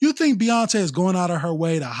B. You think Beyonce is going out of her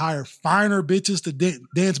way to hire finer bitches to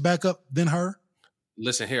dance back up than her?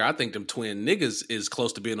 Listen here, I think them twin niggas is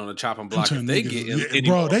close to being on the chopping block if they get yeah, any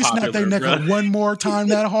bro, more they popular, snap their neck bro. up one more time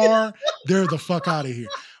that hard, they're the fuck out of here.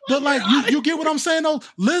 But like, you get what I'm saying though?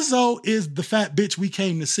 Lizzo is the fat bitch we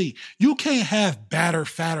came to see. You can't have fatter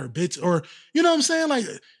bitch, or you know what I'm saying? Like,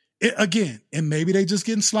 again, and maybe they just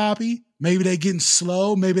getting sloppy, maybe they getting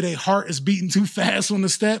slow, maybe their heart is beating too fast on the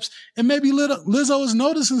steps, and maybe Lizzo is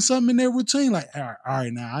noticing something in their routine. Like, all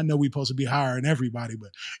right, now I know we supposed to be hiring everybody,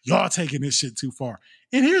 but y'all taking this shit too far.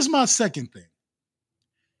 And here's my second thing.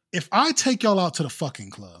 If I take y'all out to the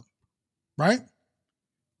fucking club, right?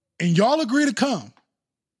 And y'all agree to come,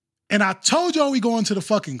 and I told y'all we going to the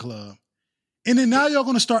fucking club, and then now y'all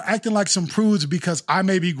gonna start acting like some prudes because I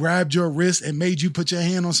maybe grabbed your wrist and made you put your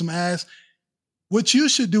hand on some ass. What you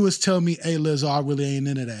should do is tell me, hey, Lizzo, I really ain't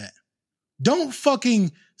into that. Don't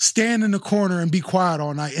fucking stand in the corner and be quiet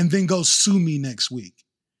all night and then go sue me next week.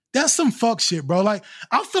 That's some fuck shit, bro. Like,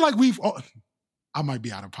 I feel like I might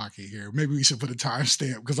be out of pocket here. Maybe we should put a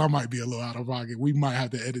timestamp because I might be a little out of pocket. We might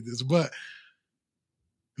have to edit this, but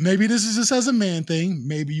maybe this is just as a man thing.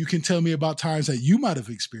 Maybe you can tell me about times that you might have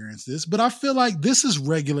experienced this, but I feel like this is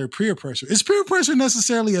regular peer pressure. Is peer pressure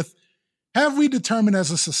necessarily have we determined as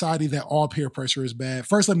a society that all peer pressure is bad?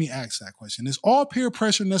 First, let me ask that question. Is all peer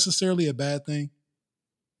pressure necessarily a bad thing?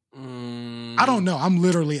 I don't know. I'm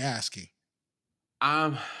literally asking.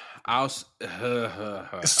 It's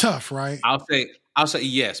tough, right? I'll say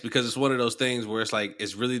yes, because it's one of those things where it's like,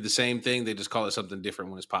 it's really the same thing. They just call it something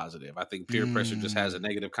different when it's positive. I think peer pressure just has a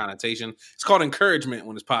negative connotation. It's called encouragement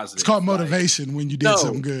when it's positive. It's called motivation when you did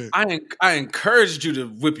something good. I encouraged you to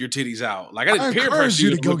whip your titties out. Like, I didn't peer pressure you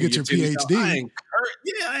to go get your PhD.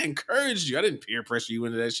 I encouraged you. I didn't peer pressure you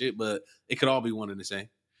into that shit, but it could all be one and the same.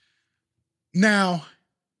 Now,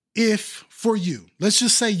 if for you, let's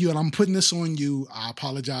just say you, and I'm putting this on you, I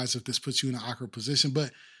apologize if this puts you in an awkward position,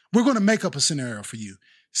 but we're going to make up a scenario for you.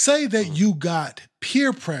 Say that you got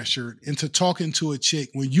peer pressured into talking to a chick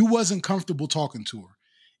when you wasn't comfortable talking to her.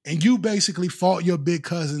 And you basically fought your big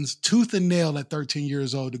cousins tooth and nail at 13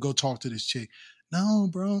 years old to go talk to this chick. No,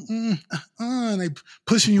 bro. And they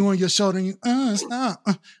pushing you on your shoulder and you, stop.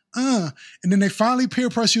 And then they finally peer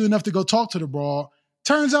press you enough to go talk to the broad.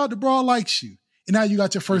 Turns out the broad likes you. And now you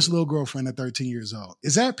got your first little girlfriend at 13 years old.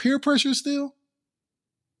 Is that peer pressure still?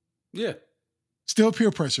 Yeah. Still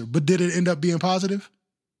peer pressure, but did it end up being positive?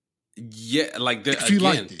 Yeah, like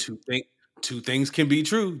again, two things can be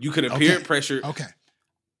true. You could have peer pressure. Okay.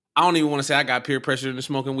 I don't even want to say I got peer pressure into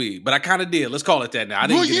smoking weed, but I kind of did. Let's call it that now. I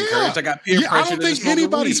didn't get encouraged. I got peer pressure. I don't think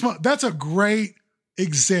anybody smoked. That's a great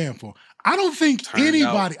example. I don't think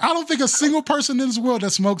a single person in this world that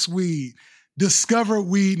smokes weed discovered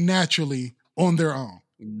weed naturally on their own.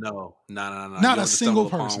 No. Not a single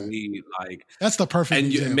person. Weed, like, that's the perfect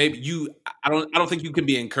example. I don't think you can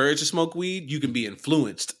be encouraged to smoke weed. You can be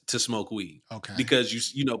influenced to smoke weed. Okay.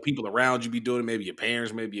 Because you know people around you be doing it. Maybe your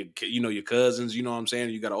parents, maybe your cousins. You know what I'm saying?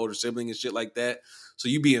 You got an older sibling and shit like that. So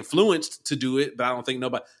you be influenced to do it, but I don't think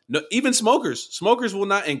even smokers will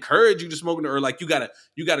not encourage you to smoke, or like you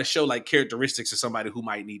gotta show like characteristics of somebody who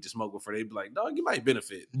might need to smoke before they be like, dog, you might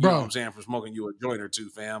benefit. You know what I'm saying, from smoking you a joint or two,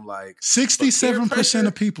 fam. Like 67%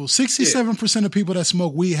 of people, 67% of people that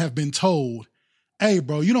smoke weed have been told, hey,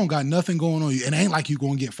 bro, you don't got nothing going on you. It ain't like you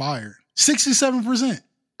gonna get fired. 67%.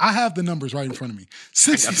 I have the numbers right in front of me.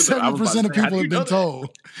 67% of people have been told,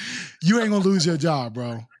 you ain't gonna lose your job,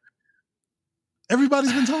 bro.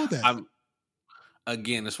 Everybody's been told that.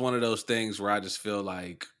 Again, it's one of those things where I just feel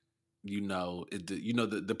like,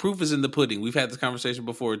 the proof is in the pudding. We've had this conversation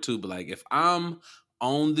before too, but like, if I'm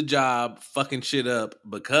on the job fucking shit up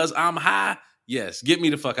because I'm high, yes, get me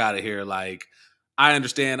the fuck out of here. Like, I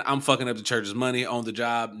understand I'm fucking up the church's money on the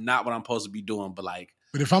job, not what I'm supposed to be doing, but like.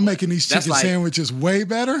 But if I'm making these chicken sandwiches way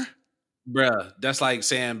better. Bruh, that's like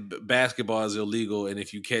saying basketball is illegal, and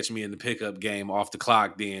if you catch me in the pickup game off the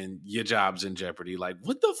clock, then your job's in jeopardy. Like,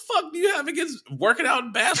 what the fuck do you have against working out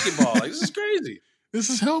in basketball? Like, this is crazy.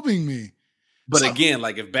 This is helping me. But again,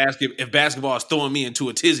 like if basketball is throwing me into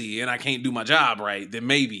a tizzy and I can't do my job right, then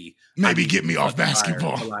maybe get me off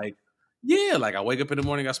basketball. But like, yeah, like I wake up in the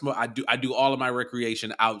morning, I smoke. I do all of my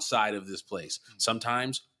recreation outside of this place.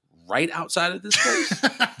 Sometimes right outside of this place,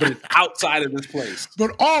 but it's outside of this place.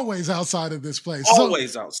 But always outside of this place.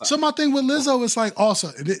 Always outside. So my thing with Lizzo is like,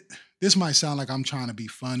 also, this might sound like I'm trying to be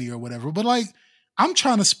funny or whatever, but like, I'm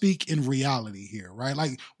trying to speak in reality here, right?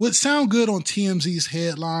 Like, what sound good on TMZ's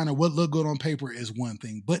headline or what look good on paper is one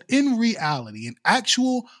thing, but in reality, in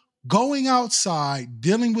actual going outside,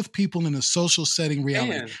 dealing with people in a social setting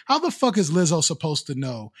reality. Man. How the fuck is Lizzo supposed to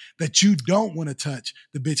know that you don't want to touch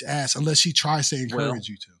the bitch ass unless she tries to encourage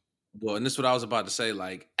you to? Well, and this is what I was about to say.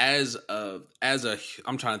 Like, as a,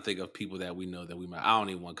 I'm trying to think of people that we know that we might. I don't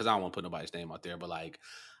even want, because I don't want to put nobody's name out there. But like,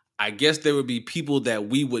 I guess there would be people that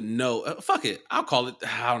we would know. Fuck it, I'll call it.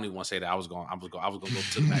 I don't even want to say that. I was going to go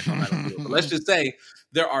to the back. I'm not gonna do it. But let's just say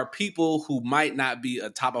there are people who might not be a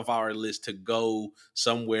top of our list to go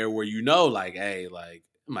somewhere where like, hey, like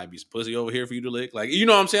it might be some pussy over here for you to lick. Like, you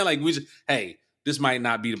know what I'm saying? Like, we just, hey, this might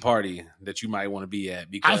not be the party that you might want to be at,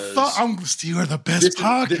 because I thought you are the best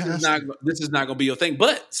podcast. This is not going to be your thing.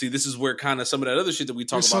 But see, this is where kind of some of that other shit that we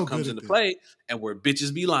talk about comes into play, and where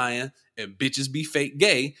bitches be lying and bitches be fake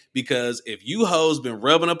gay. Because if you hoes been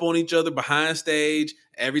rubbing up on each other behind stage,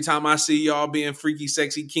 every time I see y'all being freaky,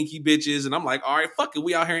 sexy, kinky bitches, and I'm like, all right, fuck it,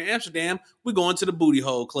 we out here in Amsterdam, we going to the booty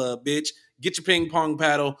hole club, bitch. Get your ping pong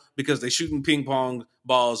paddle, because they shooting ping pong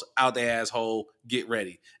balls out the asshole. Get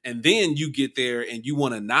ready. And then you get there and you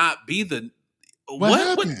want to not be the what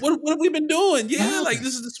have we been doing? Yeah, like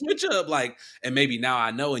this is the switch up. Like, and maybe now I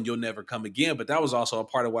know and you'll never come again. But that was also a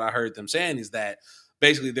part of what I heard them saying, is that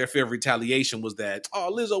basically their fear of retaliation was that,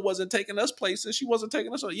 oh, Lizzo wasn't taking us places. She wasn't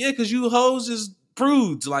taking us. Yeah, because you hoes is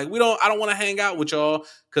prudes. Like, I don't want to hang out with y'all,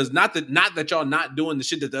 because not that y'all not doing the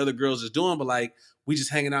shit that the other girls is doing, but like, we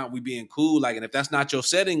just hanging out, we being cool. Like, and if that's not your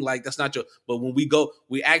setting, like that's not your, but when we go,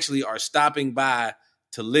 we actually are stopping by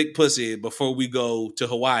to lick pussy before we go to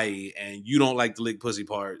Hawaii, and you don't like the lick pussy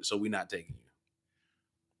part, so we're not taking you.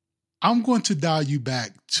 I'm going to dial you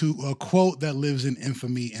back to a quote that lives in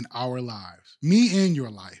infamy in our lives, me and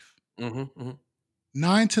your life.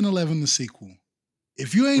 9, 10, 11, the sequel.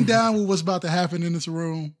 If you ain't down with what's about to happen in this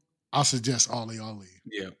room, I suggest all of y'all leave.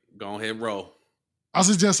 Yeah, go ahead and roll. I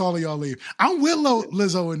suggest all of y'all leave. I'm with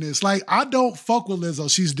Lizzo in this. Like, I don't fuck with Lizzo.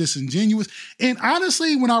 She's disingenuous. And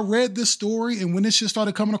honestly, when I read this story and when this shit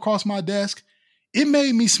started coming across my desk, it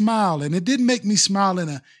made me smile. And it didn't make me smile in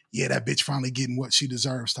a, yeah, that bitch finally getting what she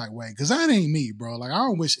deserves type way. Because that ain't me, bro. Like, I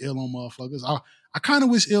don't wish ill on motherfuckers. I kind of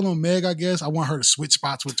wish ill on Meg, I guess. I want her to switch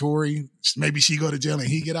spots with Tory. Maybe she go to jail and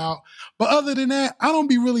he get out. But other than that, I don't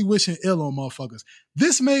be really wishing ill on motherfuckers.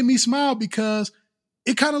 This made me smile because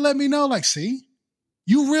it kind of let me know, like, see?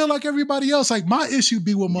 You real like everybody else. Like, my issue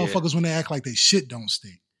be with motherfuckers when they act like they shit don't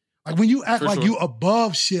stink. Like, when you act like you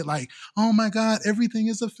above shit, like, oh my God, everything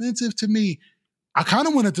is offensive to me. I kind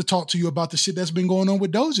of wanted to talk to you about the shit that's been going on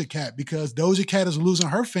with Doja Cat, because Doja Cat is losing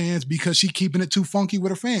her fans because she keeping it too funky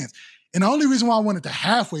with her fans. And the only reason why I wanted to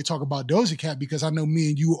halfway talk about Doja Cat, because I know me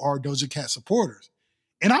and you are Doja Cat supporters.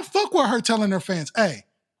 And I fuck with her telling her fans, hey,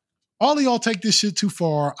 all of y'all take this shit too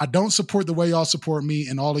far. I don't support the way y'all support me,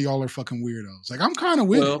 and all of y'all are fucking weirdos. Like, I'm kind of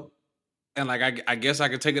with it. And like, I guess I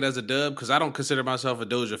could take it as a dub, because I don't consider myself a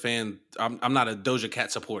Doja fan. I'm not a Doja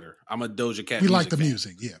Cat supporter. I'm a Doja Cat. We like the fan.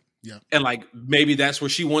 Music, yeah. Yeah. And like, maybe that's where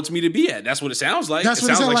she wants me to be at. That's what it sounds like. That's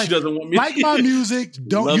what it sounds like. She doesn't want me like my music.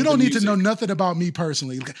 You don't need to know nothing about me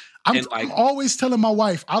personally. I'm always telling my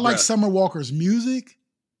wife, I like Summer Walker's music.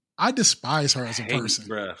 I despise her as a person.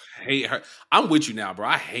 Bruh, hate her. I'm with you now, bro.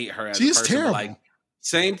 I hate her as a person. She's terrible. Like,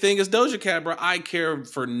 same thing as Doja Cat, bro. I care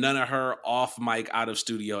for none of her off mic, out of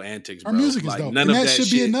studio antics, bro. Her music is dope. And that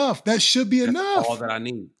should be enough. That should be enough. All that I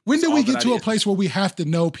need. When did we get to a place where we have to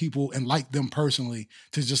know people and like them personally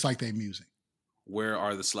to just like their music? Where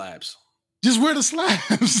are the slaps? Just wear the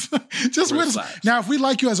slaps. Just wear the slaps. Now, if we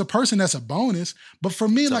like you as a person, that's a bonus. But for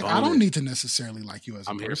me, like, I don't need to necessarily like you as a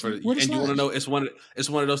person. I'm here for it. And you want to know, it's one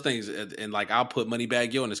of those things. And like, I'll put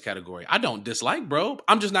Moneybagg Yo in this category. I don't dislike, bro.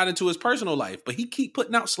 I'm just not into his personal life. But he keep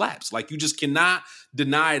putting out slaps. Like, you just cannot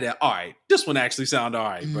deny that. All right, this one actually sound all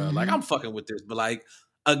right, bro. Like, I'm fucking with this. But like,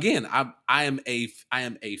 again, I am a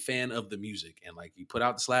fan of the music. And like, you put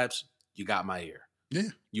out the slaps, you got my ear. Yeah.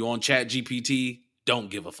 You on Chat GPT, don't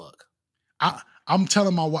give a fuck. I'm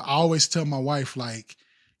telling I always tell my wife, like,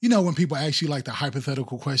 you know, when people ask you like the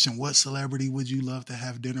hypothetical question, what celebrity would you love to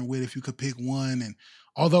have dinner with if you could pick one? And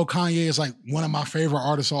although Kanye is like one of my favorite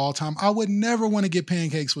artists of all time, I would never want to get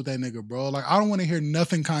pancakes with that nigga, bro. Like, I don't want to hear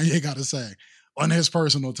nothing Kanye got to say on his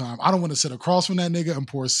personal time. I don't want to sit across from that nigga and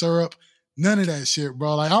pour syrup. None of that shit,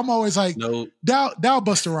 bro. Like, I'm always like, dial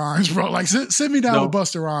Busta Rhymes, bro. Like, sit me down with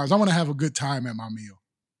Busta Rhymes. I want to have a good time at my meal.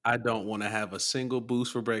 I don't want to have a single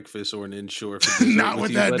boost for breakfast or an Ensure for dessert. Not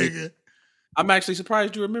with that nigga. I'm actually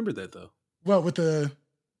surprised you remember that, though. What, with the...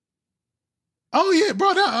 Oh, yeah,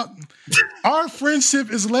 bro. Our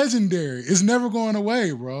friendship is legendary. It's never going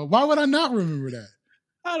away, bro. Why would I not remember that?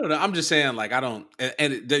 I don't know. I'm just saying, like, I don't,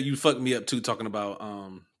 you fucked me up too talking about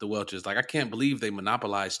the Welches. Like, I can't believe they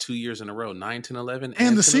monopolized 2 years in a row, 9, 10, 11, And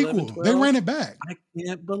and the 10, 11, sequel, they 12. ran it back. I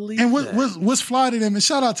can't believe and that. what's fly to them, and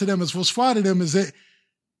shout out to them, is what's fly to them is that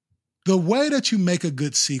the way that you make a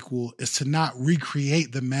good sequel is to not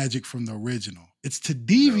recreate the magic from the original. It's to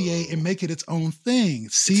deviate and make it its own thing.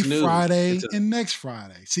 See Friday and Next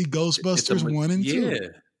Friday. See Ghostbusters 1 and 2.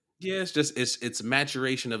 Yeah, it's just it's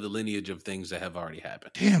maturation of the lineage of things that have already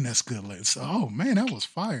happened. Damn, that's good. Oh man, that was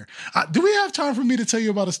fire. Do we have time for me to tell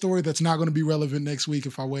you about a story that's not going to be relevant next week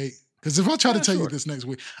if I wait? Because if I try to tell you this next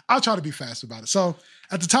week, I'll try to be fast about it. So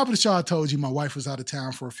at the top of the show, I told you my wife was out of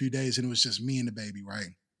town for a few days and it was just me and the baby, right?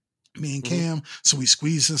 Me and Cam. So we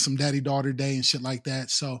squeezed in some daddy-daughter day and shit like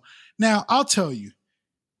that. So now I'll tell you,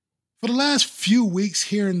 for the last few weeks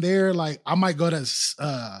here and there, like I might go to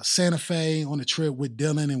Santa Fe on a trip with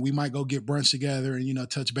Dylan and we might go get brunch together and, you know,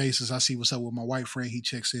 touch bases. I see what's up with my white friend. He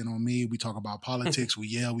checks in on me. We talk about politics. We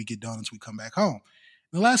yell, we get donuts, we come back home.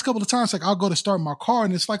 And the last couple of times, like I'll go to start my car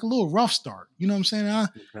and it's like a little rough start. You know what I'm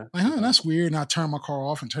saying? That's weird. And I turn my car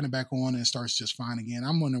off and turn it back on and it starts just fine again.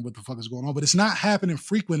 I'm wondering what the fuck is going on, but it's not happening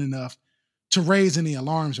frequent enough to raise any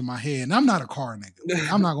alarms in my head. And I'm not a car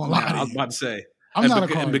nigga. I'm not going to lie to you. I was about to say. I'm not a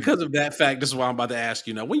car and because of that fact, this is why I'm about to ask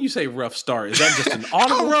you now. When you say rough start, is that just an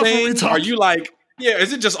audible thing? Are you like, yeah,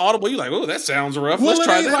 is it just audible? You're like, oh, that sounds rough. Well, let's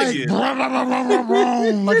try that like, again. Blah, blah, blah, blah, blah,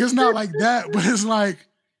 blah. Like it's not like that, but it's like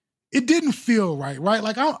it didn't feel right?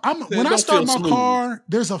 Like when I start my car,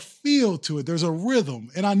 there's a feel to it. There's a rhythm.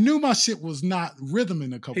 And I knew my shit was not rhythm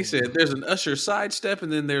in a couple. He said there's an Usher sidestep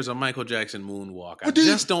and then there's a Michael Jackson moonwalk. I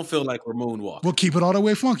just don't feel like we're moonwalking. Well, keep it all the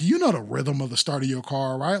way funky. You know the rhythm of the start of your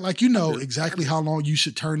car, right? Like you know exactly how long you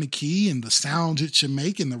should turn the key and the sounds it should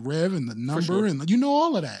make and the rev and the number and you know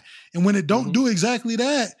all of that. And when it don't do exactly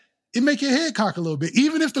that, it make your head cock a little bit.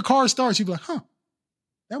 Even if the car starts, you be like, huh.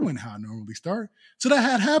 That wasn't how I normally start. So that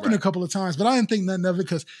had happened a couple of times, but I didn't think nothing of it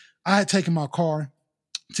because I had taken my car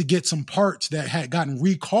to get some parts that had gotten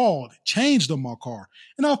recalled, changed on my car.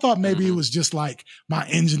 And I thought maybe it was just like my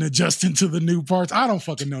engine adjusting to the new parts. I don't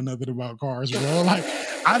fucking know nothing about cars, bro. Like,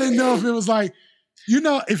 I didn't know if it was like, you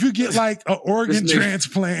know, if you get like an organ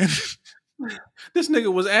transplant. This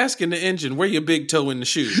nigga was asking the engine, where your big toe in the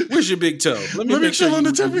shoe? Where's your big toe? Let me make sure on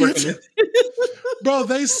the tip of your toe. Bro,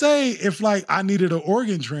 they say if like I needed an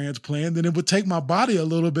organ transplant, then it would take my body a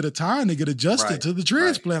little bit of time to get adjusted to the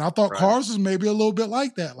transplant. I thought cars was maybe a little bit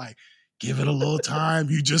like that. Like, give it a little time.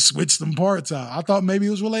 You just switch some parts out. I thought maybe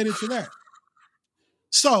it was related to that.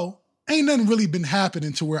 So ain't nothing really been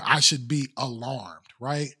happening to where I should be alarmed,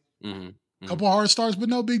 right? Couple hard starts, but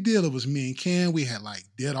no big deal. It was me and Ken. We had like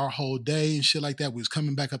did our whole day and shit like that. We was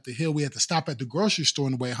coming back up the hill. We had to stop at the grocery store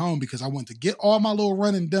on the way home because I wanted to get all my little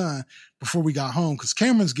running done before we got home. Because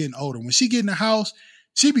Cameron's getting older. When she get in the house,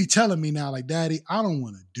 she be telling me now, like, Daddy, I don't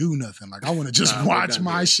want to do nothing. Like, I want to just watch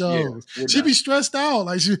my shows. Yeah, she be stressed out.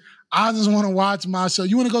 Like, I just want to watch my show.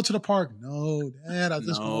 You want to go to the park? No, Dad, I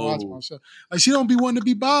just want to watch my show. Like, she don't be wanting to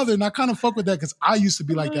be bothered. And I kind of fuck with that because I used to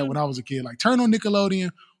be like that when I was a kid. Like, turn on Nickelodeon,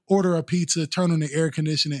 order a pizza, turn on the air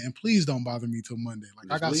conditioning, and please don't bother me till Monday. Like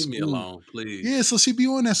just I got leave me alone, please. Yeah, so she be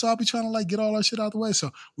on that. So I'll be trying to like get all that shit out the way.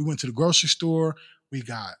 So we went to the grocery store. We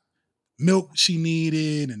got milk she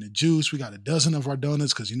needed and the juice. We got a dozen of our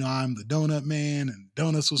donuts because you know I'm the donut man and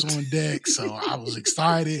donuts was on deck. So I was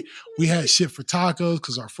excited. We had shit for tacos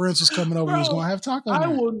because our friends was coming over. We was gonna have tacos. I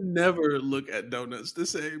will never look at donuts the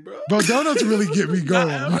same, bro. Bro, donuts really get me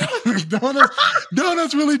going.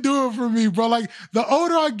 donuts really do it for me, bro. Like the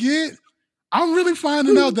older I get, I'm really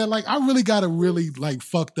finding out that like I really got a really like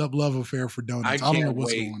fucked up love affair for donuts. I don't know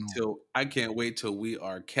what's going on. I can't wait till we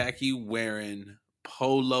are khaki wearing,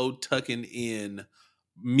 polo tucking in,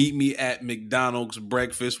 meet me at McDonald's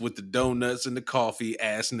breakfast with the donuts and the coffee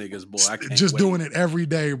ass niggas, boy. I can't just wait. Doing it every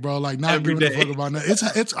day, bro. Like not every giving a fuck about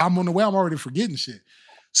nothing. It's I'm on the way. I'm already forgetting shit.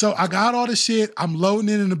 So I got all the shit. I'm loading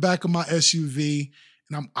it in the back of my SUV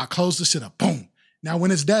and I close the shit up. Boom. Now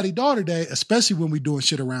when it's daddy-daughter day, especially when we doing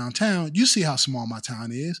shit around town, you see how small my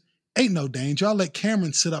town is. Ain't no danger. I let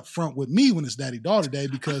Cameron sit up front with me when it's daddy-daughter day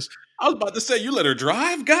because I was about to say, you let her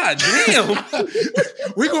drive? God damn.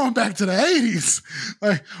 We're going back to the 80s.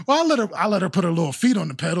 Like, well, I let her put her little feet on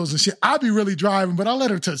the pedals and shit. I be really driving, but I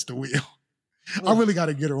let her touch the wheel. I really got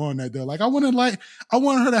to get her on that though. Like I want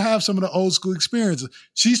her to have some of the old school experiences.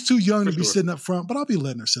 She's too young to be sitting up front, but I'll be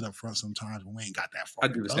letting her sit up front sometimes when we ain't got that far.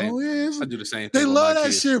 I do the same. I do the same. They love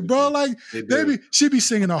that shit, bro. Like she be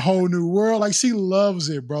singing A Whole New World. Like she loves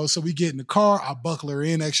it, bro. So we get in the car. I buckle her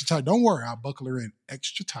in extra tight. Don't worry, I buckle her in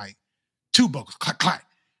extra tight. 2 buckles, clack, clack.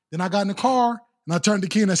 Then I got in the car and I turned the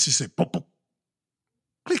key and she said, boop, boop,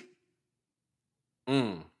 click.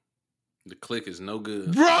 Mm. The click is no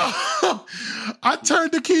good. Bro, I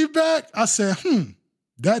turned the key back. I said,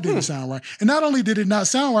 that didn't sound right. And not only did it not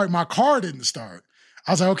sound right, my car didn't start.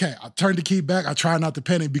 I was like, okay, I turned the key back. I try not to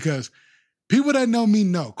panic because people that know me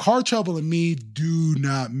know car trouble and me do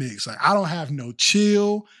not mix. Like, I don't have no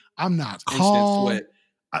chill. I'm not calm.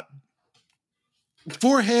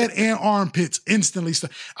 Forehead and armpits instantly.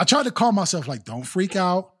 I tried to calm myself like, don't freak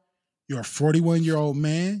out. You're a 41-year-old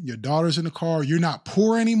man. Your daughter's in the car. You're not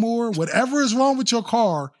poor anymore. Whatever is wrong with your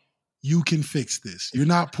car, you can fix this. You're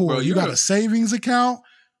not poor. Bro, you got a savings account.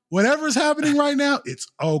 Whatever's happening right now, it's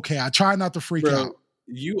okay. I try not to freak out.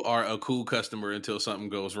 You are a cool customer until something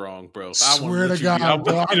goes wrong, bro. Swear to God,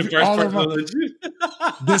 bro.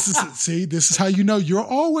 This is how you know you're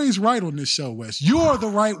always right on this show, Wes. You are the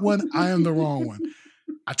right one. I am the wrong one.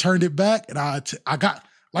 I turned it back and I got,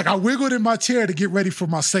 like, I wiggled in my chair to get ready for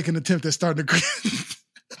my second attempt at starting to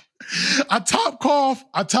I top golf,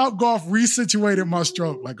 resituated my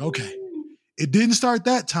stroke. Like, okay, it didn't start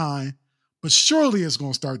that time, but surely it's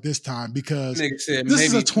going to start this time because this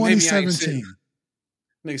is a 2017.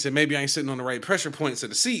 Nigga said, maybe I ain't sitting on the right pressure points of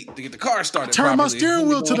the seat to get the car started. Turn my steering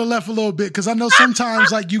wheel to the left a little bit because I know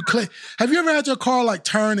sometimes like you click. Have you ever had your car like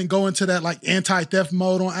turn and go into that like anti-theft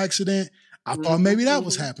mode on accident? I thought maybe that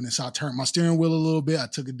was happening. So I turned my steering wheel a little bit. I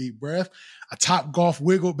took a deep breath. I top golf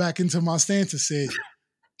wiggled back into my stance and said,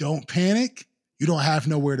 don't panic. You don't have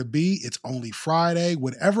nowhere to be. It's only Friday.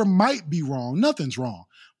 Whatever might be wrong, nothing's wrong.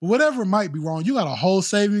 But whatever might be wrong, you got a whole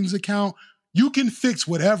savings account. You can fix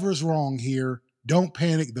whatever's wrong here. Don't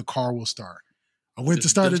panic. The car will start. I went to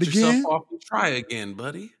start it again. Off and try again,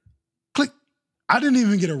 buddy. Click. I didn't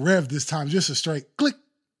even get a rev this time, just a straight click.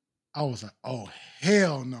 I was like, oh,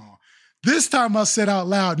 hell no. This time I said out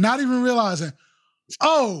loud, not even realizing,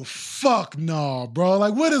 oh, fuck no, bro.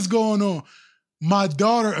 Like, what is going on? My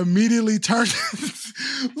daughter immediately turned.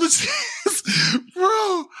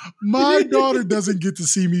 Bro, my daughter doesn't get to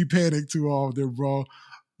see me panic too often, bro.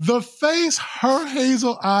 The face her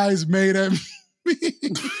hazel eyes made at me. You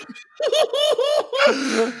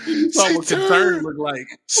saw what concern looked like.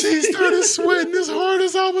 She started sweating as hard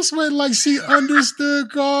as I was sweating, like she understood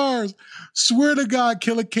cars. Swear to God,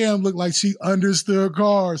 Killer Cam looked like she understood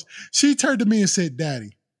cars. She turned to me and said,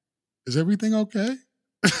 Daddy, is everything okay?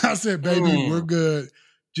 I said, baby, we're good.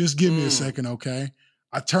 Just give me a second, okay?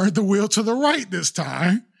 I turned the wheel to the right this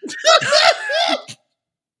time.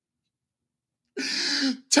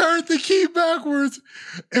 Turned the key backwards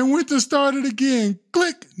and went to start it again.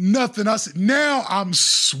 Click, nothing. I said, now I'm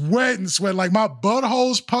sweating. Like my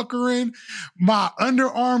butthole's puckering. My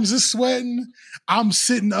underarms is sweating. I'm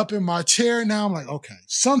sitting up in my chair. Now I'm like, okay,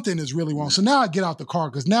 something is really wrong. So now I get out the car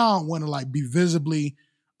because now I want to like be visibly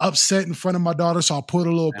upset in front of my daughter. So I'll put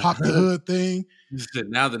a little pop the hood thing.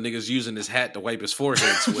 Now the nigga's using his hat to wipe his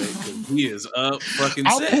forehead sweat because he is up fucking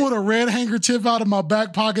I pulled a red handkerchief out of my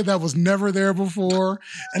back pocket that was never there before,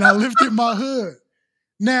 and I lifted my hood.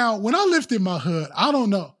 Now, when I lifted my hood, I don't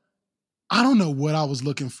know what I was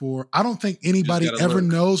looking for. I don't think anybody ever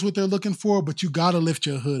knows what they're looking for, but you got to lift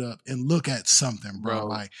your hood up and look at something, bro.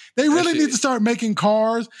 Like, they really need to start making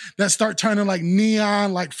cars that start turning like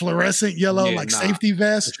neon, like fluorescent yellow, safety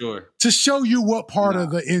vests to show you what part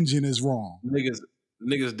of the engine is wrong.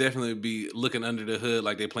 Niggas definitely be looking under the hood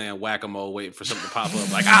like they playing whack-a-mole waiting for something to pop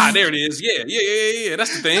up. Like, there it is. Yeah.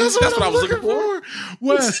 That's the thing. That's what I was looking for.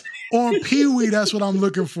 Wes, on Pee-wee, that's what I'm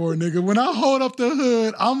looking for, nigga. When I hold up the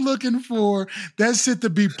hood, I'm looking for that shit to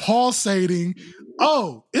be pulsating.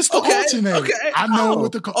 Oh, it's the alternator. Okay. I know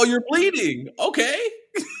what the... Oh, you're bleeding. Okay.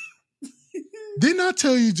 Didn't I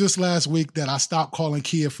tell you just last week that I stopped calling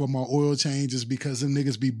Kia for my oil changes because them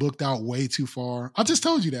niggas be booked out way too far? I just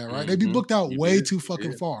told you that, right? They be booked out too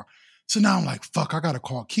fucking far. So now I'm like, fuck, I got to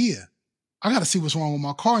call Kia. I got to see what's wrong with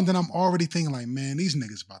my car. And then I'm already thinking like, man, these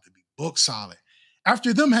niggas about to be booked solid.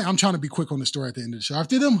 After them, I'm trying to be quick on the story at the end of the show.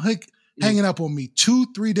 After them hanging up on me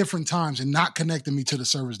 2-3 different times and not connecting me to the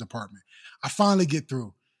service department, I finally get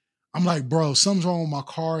through. I'm like, bro, something's wrong with my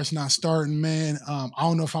car. It's not starting, man. I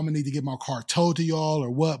don't know if I'm going to need to get my car towed to y'all or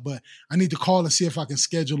what, but I need to call and see if I can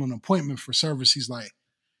schedule an appointment for service. He's like,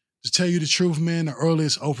 to tell you the truth, man, the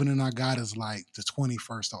earliest opening I got is like the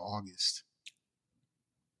 21st of August.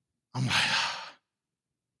 I'm like,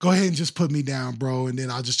 go ahead and just put me down, bro, and then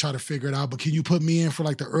I'll just try to figure it out. But can you put me in for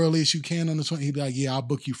like the earliest you can on the 20th? He'd be like, yeah, I'll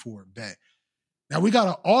book you for it. Bet. Now, we got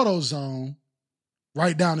an AutoZone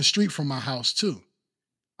right down the street from my house, too.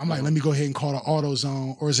 I'm like, let me go ahead and call the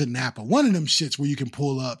AutoZone, or is it Napa? One of them shits where you can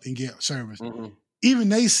pull up and get service. Even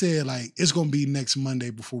they said, like, it's going to be next Monday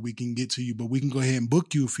before we can get to you, but we can go ahead and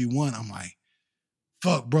book you if you want. I'm like,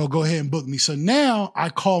 fuck, bro, go ahead and book me. So now I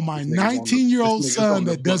call my 19-year-old son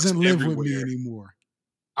that doesn't live with me anymore.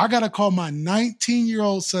 I got to call my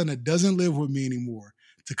 19-year-old son that doesn't live with me anymore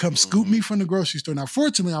to come scoop me from the grocery store. Now,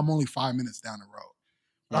 fortunately, I'm only 5 minutes down the road.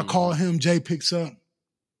 But I call him, Jay picks up.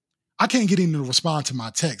 I can't get him to respond to my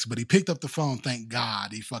text, but he picked up the phone. Thank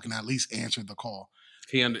God he fucking at least answered the call.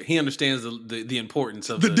 He understands the importance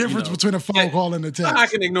of the difference between a phone call and a text. I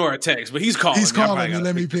can ignore a text, but he's calling. He's calling me.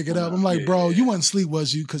 Let me pick it up. I'm like, bro, you wasn't asleep,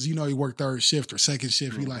 was you? Because you know he worked third shift or second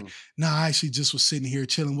shift. He like, nah, I actually just was sitting here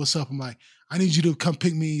chilling. What's up? I'm like, I need you to come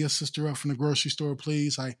pick me and your sister up from the grocery store,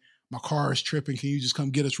 please. Like, my car is tripping. Can you just come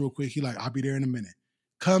get us real quick? He like, I'll be there in a minute.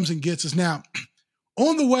 Comes and gets us. Now,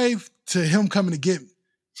 on the way to him coming to get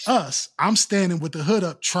us, I'm standing with the hood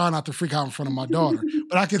up, trying not to freak out in front of my daughter.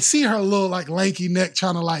 But I can see her little like lanky neck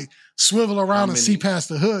trying to like swivel around and see past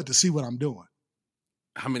the hood to see what I'm doing.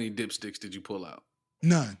 How many dipsticks did you pull out?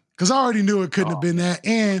 None. Because I already knew it couldn't have been that.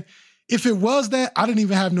 And if it was that, I didn't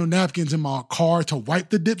even have no napkins in my car to wipe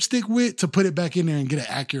the dipstick with to put it back in there and get an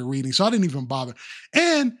accurate reading. So I didn't even bother.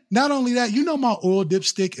 And not only that, you know my oil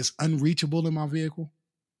dipstick is unreachable in my vehicle?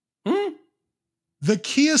 The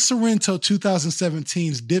Kia Sorento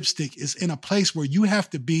 2017's dipstick is in a place where you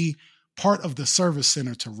have to be part of the service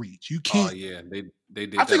center to reach. You can't. Oh, yeah. They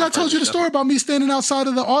did. I think I told you the story about me standing outside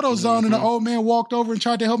of the auto zone and the old man walked over and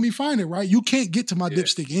tried to help me find it, right? You can't get to my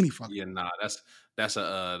dipstick any fucking. Yeah, nah, that's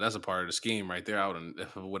a part of the scheme right there. Out and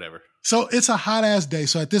whatever. So it's a hot ass day.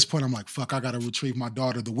 So at this point, I'm like, fuck, I got to retrieve my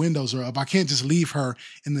daughter. The windows are up. I can't just leave her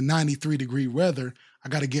in the 93-degree weather. I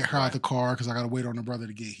got to get her out the car because I got to wait on her brother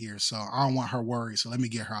to get here. So I don't want her worried. So let me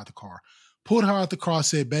get her out the car. Pulled her out the car,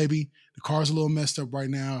 said, baby, the car's a little messed up right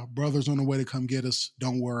now. Brother's on the way to come get us.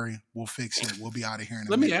 Don't worry. We'll fix it. We'll be out of here in a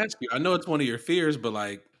minute. Let me ask you. I know it's one of your fears, but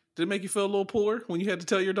like, did it make you feel a little poor when you had to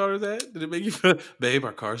tell your daughter that? Did it make you feel, babe,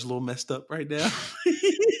 our car's a little messed up right now?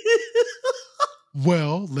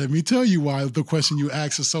 Well, let me tell you why the question you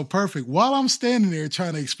asked is so perfect. While I'm standing there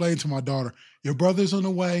trying to explain to my daughter, your brother's on the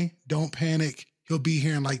way. Don't panic. He'll be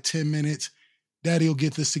here in like 10 minutes. Daddy will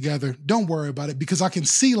get this together. Don't worry about it, because I can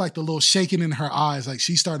see like the little shaking in her eyes, like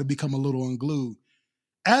she started to become a little unglued.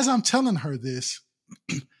 As I'm telling her this,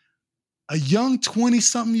 a young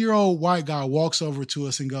 20-something-year-old white guy walks over to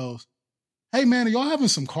us and goes, hey, man, are y'all having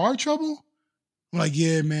some car trouble? I'm like,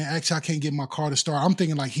 yeah, man, actually, I can't get my car to start. I'm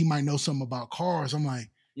thinking like he might know something about cars. I'm like,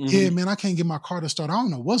 yeah, man, I can't get my car to start. I don't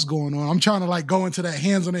know what's going on. I'm trying to like go into that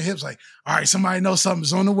hands on the hips, like, all right, somebody knows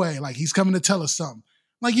something's on the way. Like he's coming to tell us something.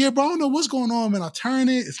 I'm like, yeah, bro, I don't know what's going on, man. I turn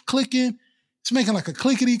it, it's clicking. It's making like a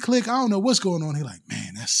clickety click. I don't know what's going on. He's like,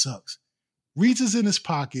 man, that sucks. Reaches in his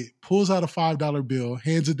pocket, pulls out a $5 bill,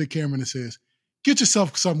 hands it to Cameron and says, get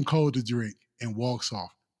yourself something cold to drink, and walks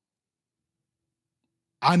off.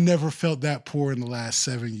 I never felt that poor in the last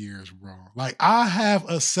 7 years, bro. Like, I have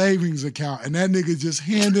a savings account, and that nigga just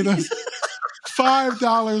handed us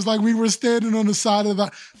 $5 like we were standing on the side of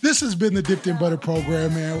the... This has been the Dipped in Butter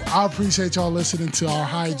program, man. I appreciate y'all listening to our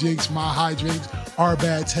hijinks, my hijinks, our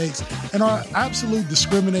bad takes, and our absolute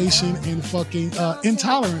discrimination and fucking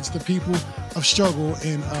intolerance to people of struggle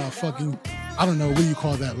and fucking, I don't know, what do you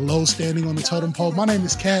call that, low standing on the totem pole. My name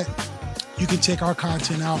is Kat. You can check our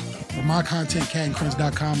content out for my content,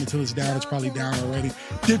 catandcrunch.com. Until it's down, it's probably down already.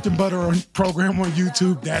 Dipped in Butter program on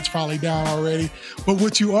YouTube, that's probably down already. But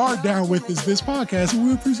what you are down with is this podcast, and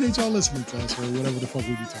we appreciate y'all listening to us, or whatever the fuck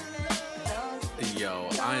we be talking about. Yo,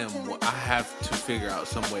 I have to figure out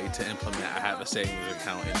some way to implement. I have a savings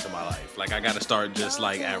account into my life. Like, I got to start just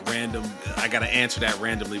like at random. I got to answer that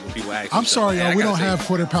randomly when people ask me. I'm sorry, y'all. We don't have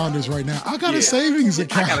quarter pounders right now. I got a savings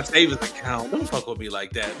account. I got a savings account. Don't fuck with me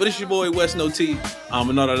like that. But it's your boy West No T.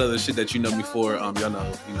 And all that other shit that you know me for. Y'all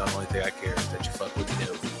know, the only thing I care is that you fuck with me.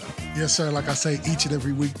 Yes, sir. Like I say, each and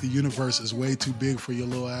every week, the universe is way too big for your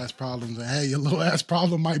little ass problems. And hey, your little ass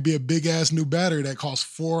problem might be a big ass new battery that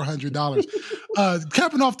costs $400.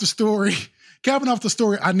 Capping off the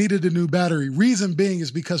story, I needed a new battery. Reason being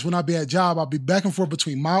is because when I be at job, I'll be back and forth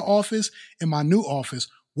between my office and my new office.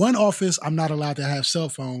 One office, I'm not allowed to have cell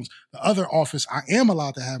phones. The other office, I am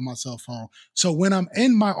allowed to have my cell phone. So when I'm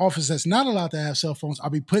in my office that's not allowed to have cell phones, I'll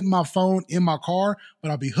be putting my phone in my car, but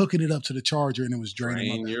I'll be hooking it up to the charger, and it was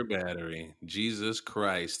draining your battery. Jesus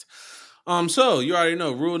Christ. So you already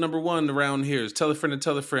know, rule number 1 around here is tell a friend and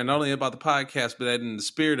tell a friend, not only about the podcast, but in the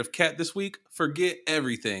spirit of Kat this week, forget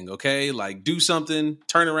everything, okay? Like, do something,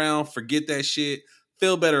 turn around, forget that shit,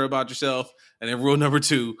 feel better about yourself. And then rule number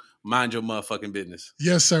 2, mind your motherfucking business.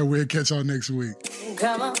 Yes, sir. We'll catch y'all next week.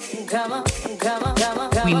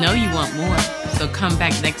 We know you want more, so come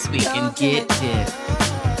back next week and get dipped.